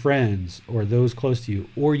your friends or those close to you,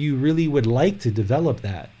 or you really would like to develop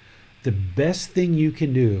that, the best thing you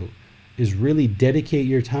can do is really dedicate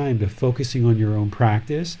your time to focusing on your own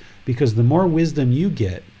practice, because the more wisdom you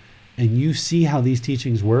get and you see how these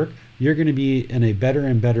teachings work, you're going to be in a better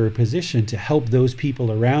and better position to help those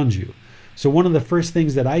people around you. So one of the first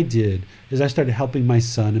things that I did is I started helping my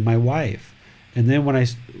son and my wife. And then when I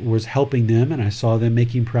was helping them and I saw them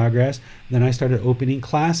making progress, then I started opening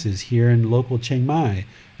classes here in local Chiang Mai.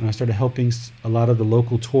 And I started helping a lot of the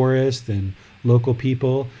local tourists and local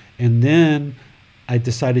people. And then I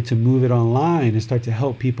decided to move it online and start to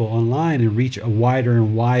help people online and reach a wider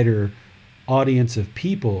and wider audience of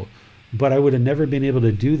people. But I would have never been able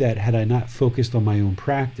to do that had I not focused on my own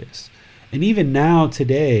practice. And even now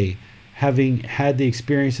today, having had the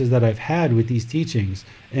experiences that I've had with these teachings,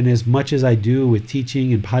 and as much as I do with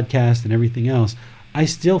teaching and podcast and everything else, I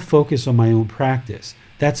still focus on my own practice.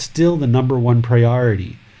 That's still the number one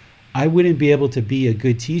priority. I wouldn't be able to be a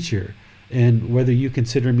good teacher, and whether you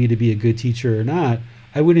consider me to be a good teacher or not,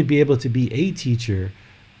 I wouldn't be able to be a teacher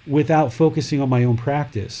without focusing on my own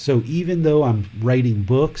practice. So even though I'm writing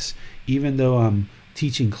books, even though I'm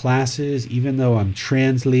teaching classes, even though I'm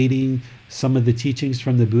translating some of the teachings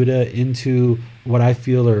from the Buddha into what I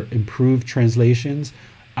feel are improved translations,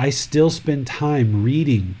 I still spend time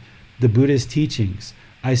reading the Buddha's teachings.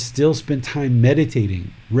 I still spend time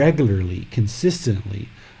meditating regularly, consistently.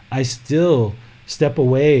 I still step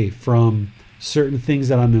away from certain things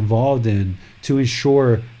that I'm involved in to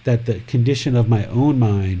ensure that the condition of my own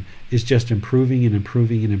mind is just improving and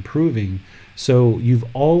improving and improving. So you've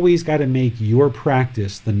always got to make your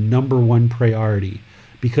practice the number one priority,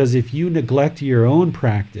 because if you neglect your own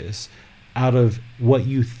practice out of what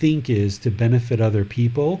you think is to benefit other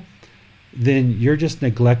people, then you're just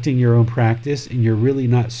neglecting your own practice and you're really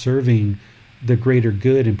not serving the greater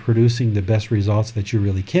good and producing the best results that you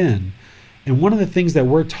really can. And one of the things that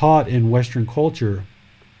we're taught in Western culture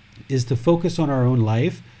is to focus on our own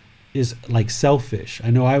life is like selfish. I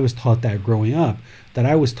know I was taught that growing up, that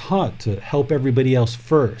I was taught to help everybody else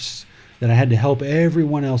first, that I had to help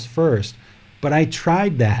everyone else first. But I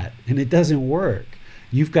tried that and it doesn't work.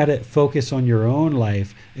 You've got to focus on your own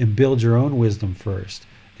life and build your own wisdom first.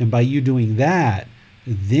 And by you doing that,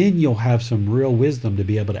 then you'll have some real wisdom to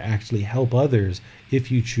be able to actually help others if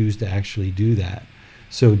you choose to actually do that.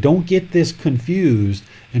 So don't get this confused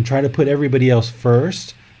and try to put everybody else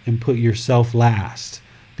first and put yourself last.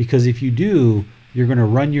 Because if you do, you're going to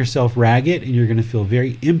run yourself ragged and you're going to feel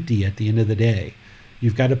very empty at the end of the day.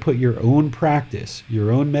 You've got to put your own practice,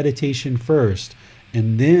 your own meditation first.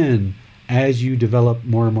 And then as you develop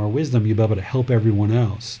more and more wisdom, you'll be able to help everyone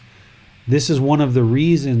else. This is one of the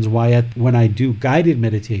reasons why when I do guided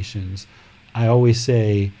meditations, I always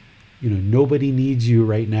say, nobody needs you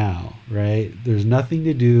right now, right? There's nothing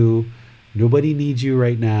to do. Nobody needs you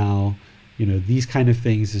right now. These kind of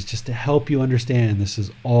things is just to help you understand this is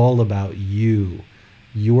all about you.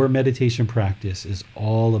 Your meditation practice is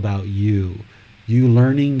all about you. You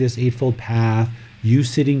learning this Eightfold Path, you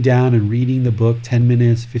sitting down and reading the book 10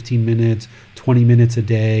 minutes, 15 minutes, 20 minutes a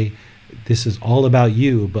day. This is all about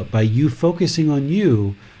you. But by you focusing on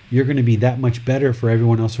you, you're going to be that much better for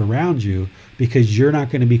everyone else around you because you're not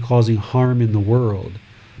going to be causing harm in the world.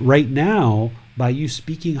 Right now, by you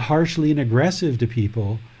speaking harshly and aggressive to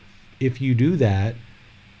people, if you do that,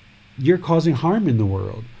 you're causing harm in the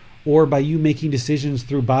world. Or by you making decisions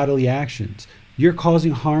through bodily actions, you're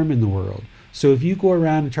causing harm in the world. So if you go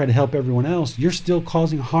around and try to help everyone else, you're still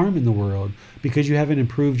causing harm in the world because you haven't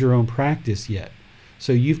improved your own practice yet.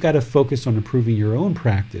 So you've got to focus on improving your own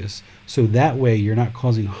practice so that way you're not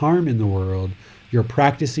causing harm in the world. You're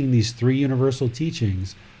practicing these three universal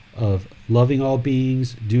teachings of loving all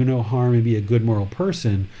beings, do no harm, and be a good moral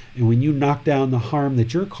person. And when you knock down the harm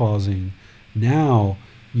that you're causing, now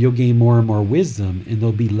you'll gain more and more wisdom and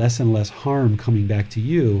there'll be less and less harm coming back to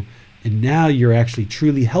you. And now you're actually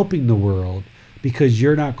truly helping the world because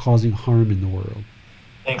you're not causing harm in the world.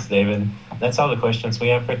 Thanks, David. That's all the questions we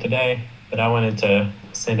have for today. But I wanted to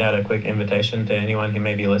send out a quick invitation to anyone who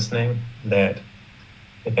may be listening that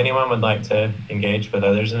if anyone would like to engage with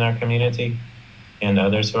others in our community and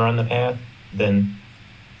others who are on the path, then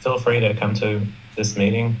feel free to come to this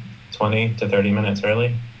meeting 20 to 30 minutes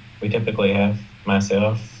early. We typically have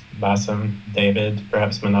myself, Bassam, David,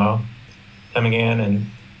 perhaps Manal coming in, and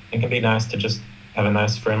it can be nice to just have a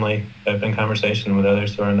nice, friendly, open conversation with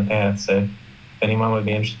others who are on the path. So if anyone would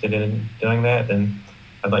be interested in doing that, then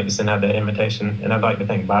I'd like to send out that invitation. And I'd like to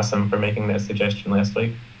thank Bassam for making that suggestion last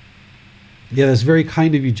week. Yeah, that's very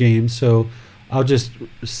kind of you, James. So I'll just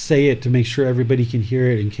say it to make sure everybody can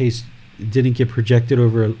hear it in case it didn't get projected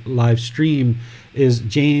over a live stream, is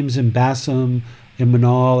James and Bassam and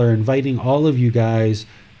Manal are inviting all of you guys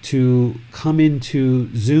to come into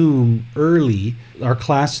Zoom early. Our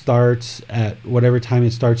class starts at whatever time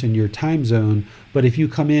it starts in your time zone. But if you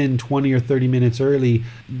come in 20 or 30 minutes early,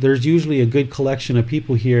 there's usually a good collection of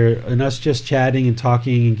people here and us just chatting and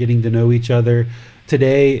talking and getting to know each other.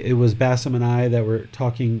 Today, it was Bassam and I that were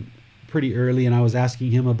talking pretty early, and I was asking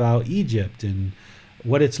him about Egypt and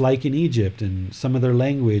what it's like in Egypt and some of their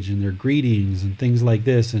language and their greetings and things like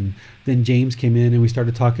this. And then James came in and we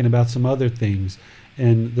started talking about some other things.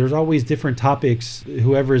 And there's always different topics,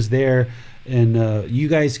 whoever's there. And you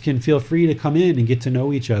guys can feel free to come in and get to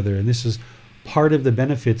know each other. And this is part of the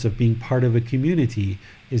benefits of being part of a community,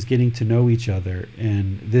 is getting to know each other.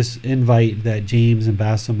 And this invite that James and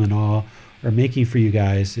Bassem and all are making for you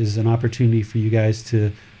guys is an opportunity for you guys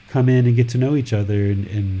to come in and get to know each other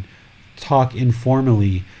and talk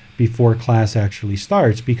informally before class actually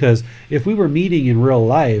starts. Because if we were meeting in real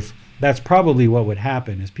life, that's probably what would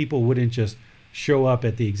happen, is people wouldn't just show up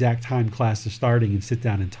at the exact time class is starting and sit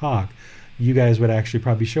down and talk. You guys would actually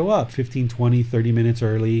probably show up 15, 20, 30 minutes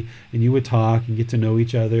early, and you would talk and get to know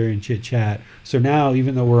each other and chit chat. So now,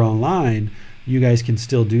 even though we're online, you guys can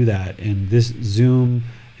still do that. And this Zoom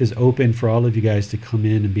is open for all of you guys to come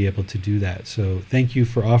in and be able to do that. So thank you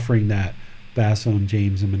for offering that, Bassem,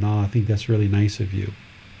 James, and Manal. I think that's really nice of you.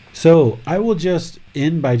 So I will just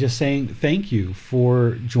end by just saying thank you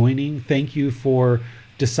for joining. Thank you for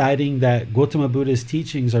deciding that Gautama Buddha's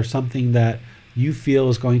teachings are something that you feel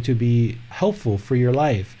is going to be helpful for your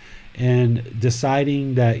life, and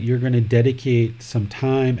deciding that you're going to dedicate some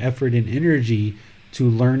time, effort, and energy to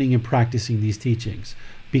learning and practicing these teachings.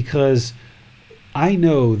 Because I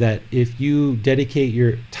know that if you dedicate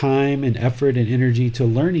your time and effort and energy to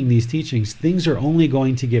learning these teachings, things are only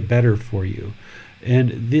going to get better for you.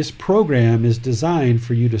 And this program is designed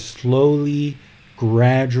for you to slowly,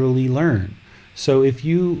 gradually learn. So if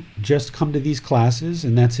you just come to these classes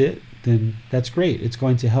and that's it, then that's great. It's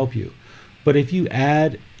going to help you. But if you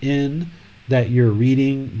add in that you're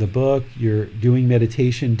reading the book, you're doing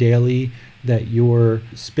meditation daily, that you're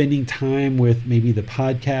spending time with maybe the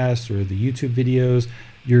podcasts or the YouTube videos,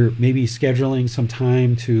 you're maybe scheduling some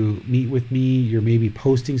time to meet with me, you're maybe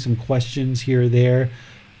posting some questions here or there,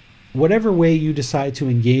 whatever way you decide to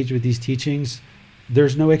engage with these teachings,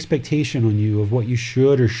 there's no expectation on you of what you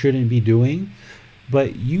should or shouldn't be doing.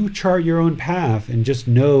 But you chart your own path and just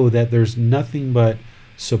know that there's nothing but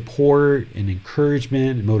support and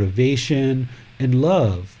encouragement and motivation and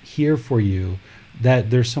love here for you, that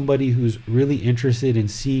there's somebody who's really interested in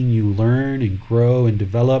seeing you learn and grow and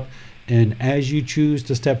develop. And as you choose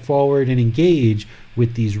to step forward and engage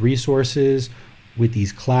with these resources, with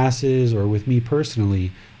these classes, or with me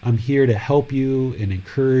personally, I'm here to help you and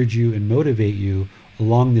encourage you and motivate you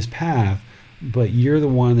along this path. But you're the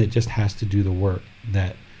one that just has to do the work,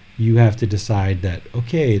 that you have to decide that,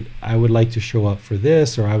 okay, I would like to show up for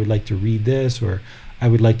this, or I would like to read this, or I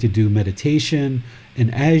would like to do meditation.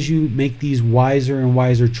 And as you make these wiser and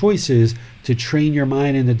wiser choices to train your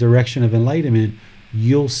mind in the direction of enlightenment,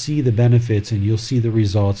 you'll see the benefits and you'll see the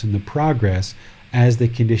results and the progress as the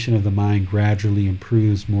condition of the mind gradually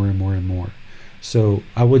improves more and more and more. So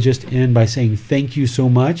I will just end by saying thank you so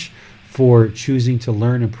much for choosing to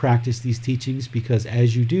learn and practice these teachings, because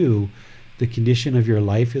as you do, the condition of your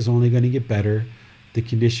life is only going to get better. The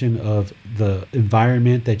condition of the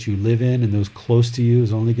environment that you live in and those close to you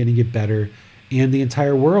is only going to get better. And the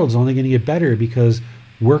entire world is only going to get better, because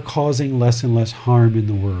we're causing less and less harm in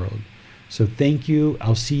the world. So thank you.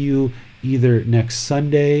 I'll see you either next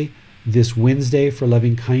Sunday, this Wednesday for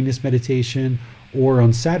loving kindness meditation, or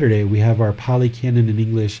on Saturday. We have our Pali Canon in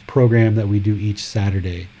English program that we do each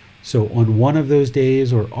Saturday. So on one of those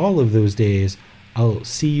days or all of those days, I'll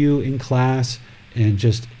see you in class and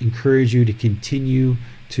just encourage you to continue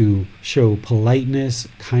to show politeness,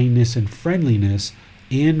 kindness, and friendliness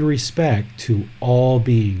and respect to all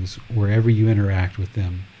beings wherever you interact with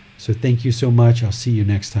them. So thank you so much. I'll see you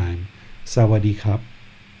next time. Sawadee krap.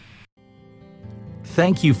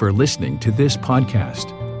 Thank you for listening to this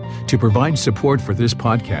podcast. To provide support for this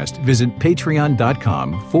podcast, visit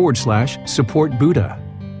patreon.com/support Buddha.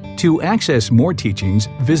 To access more teachings,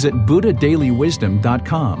 visit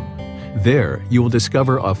buddhadailywisdom.com. There, you will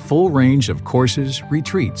discover a full range of courses,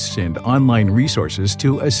 retreats, and online resources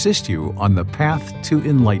to assist you on the path to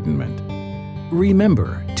enlightenment.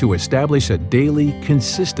 Remember to establish a daily,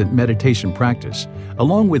 consistent meditation practice,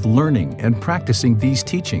 along with learning and practicing these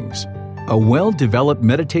teachings. A well-developed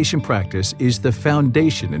meditation practice is the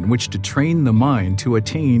foundation in which to train the mind to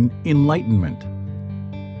attain enlightenment.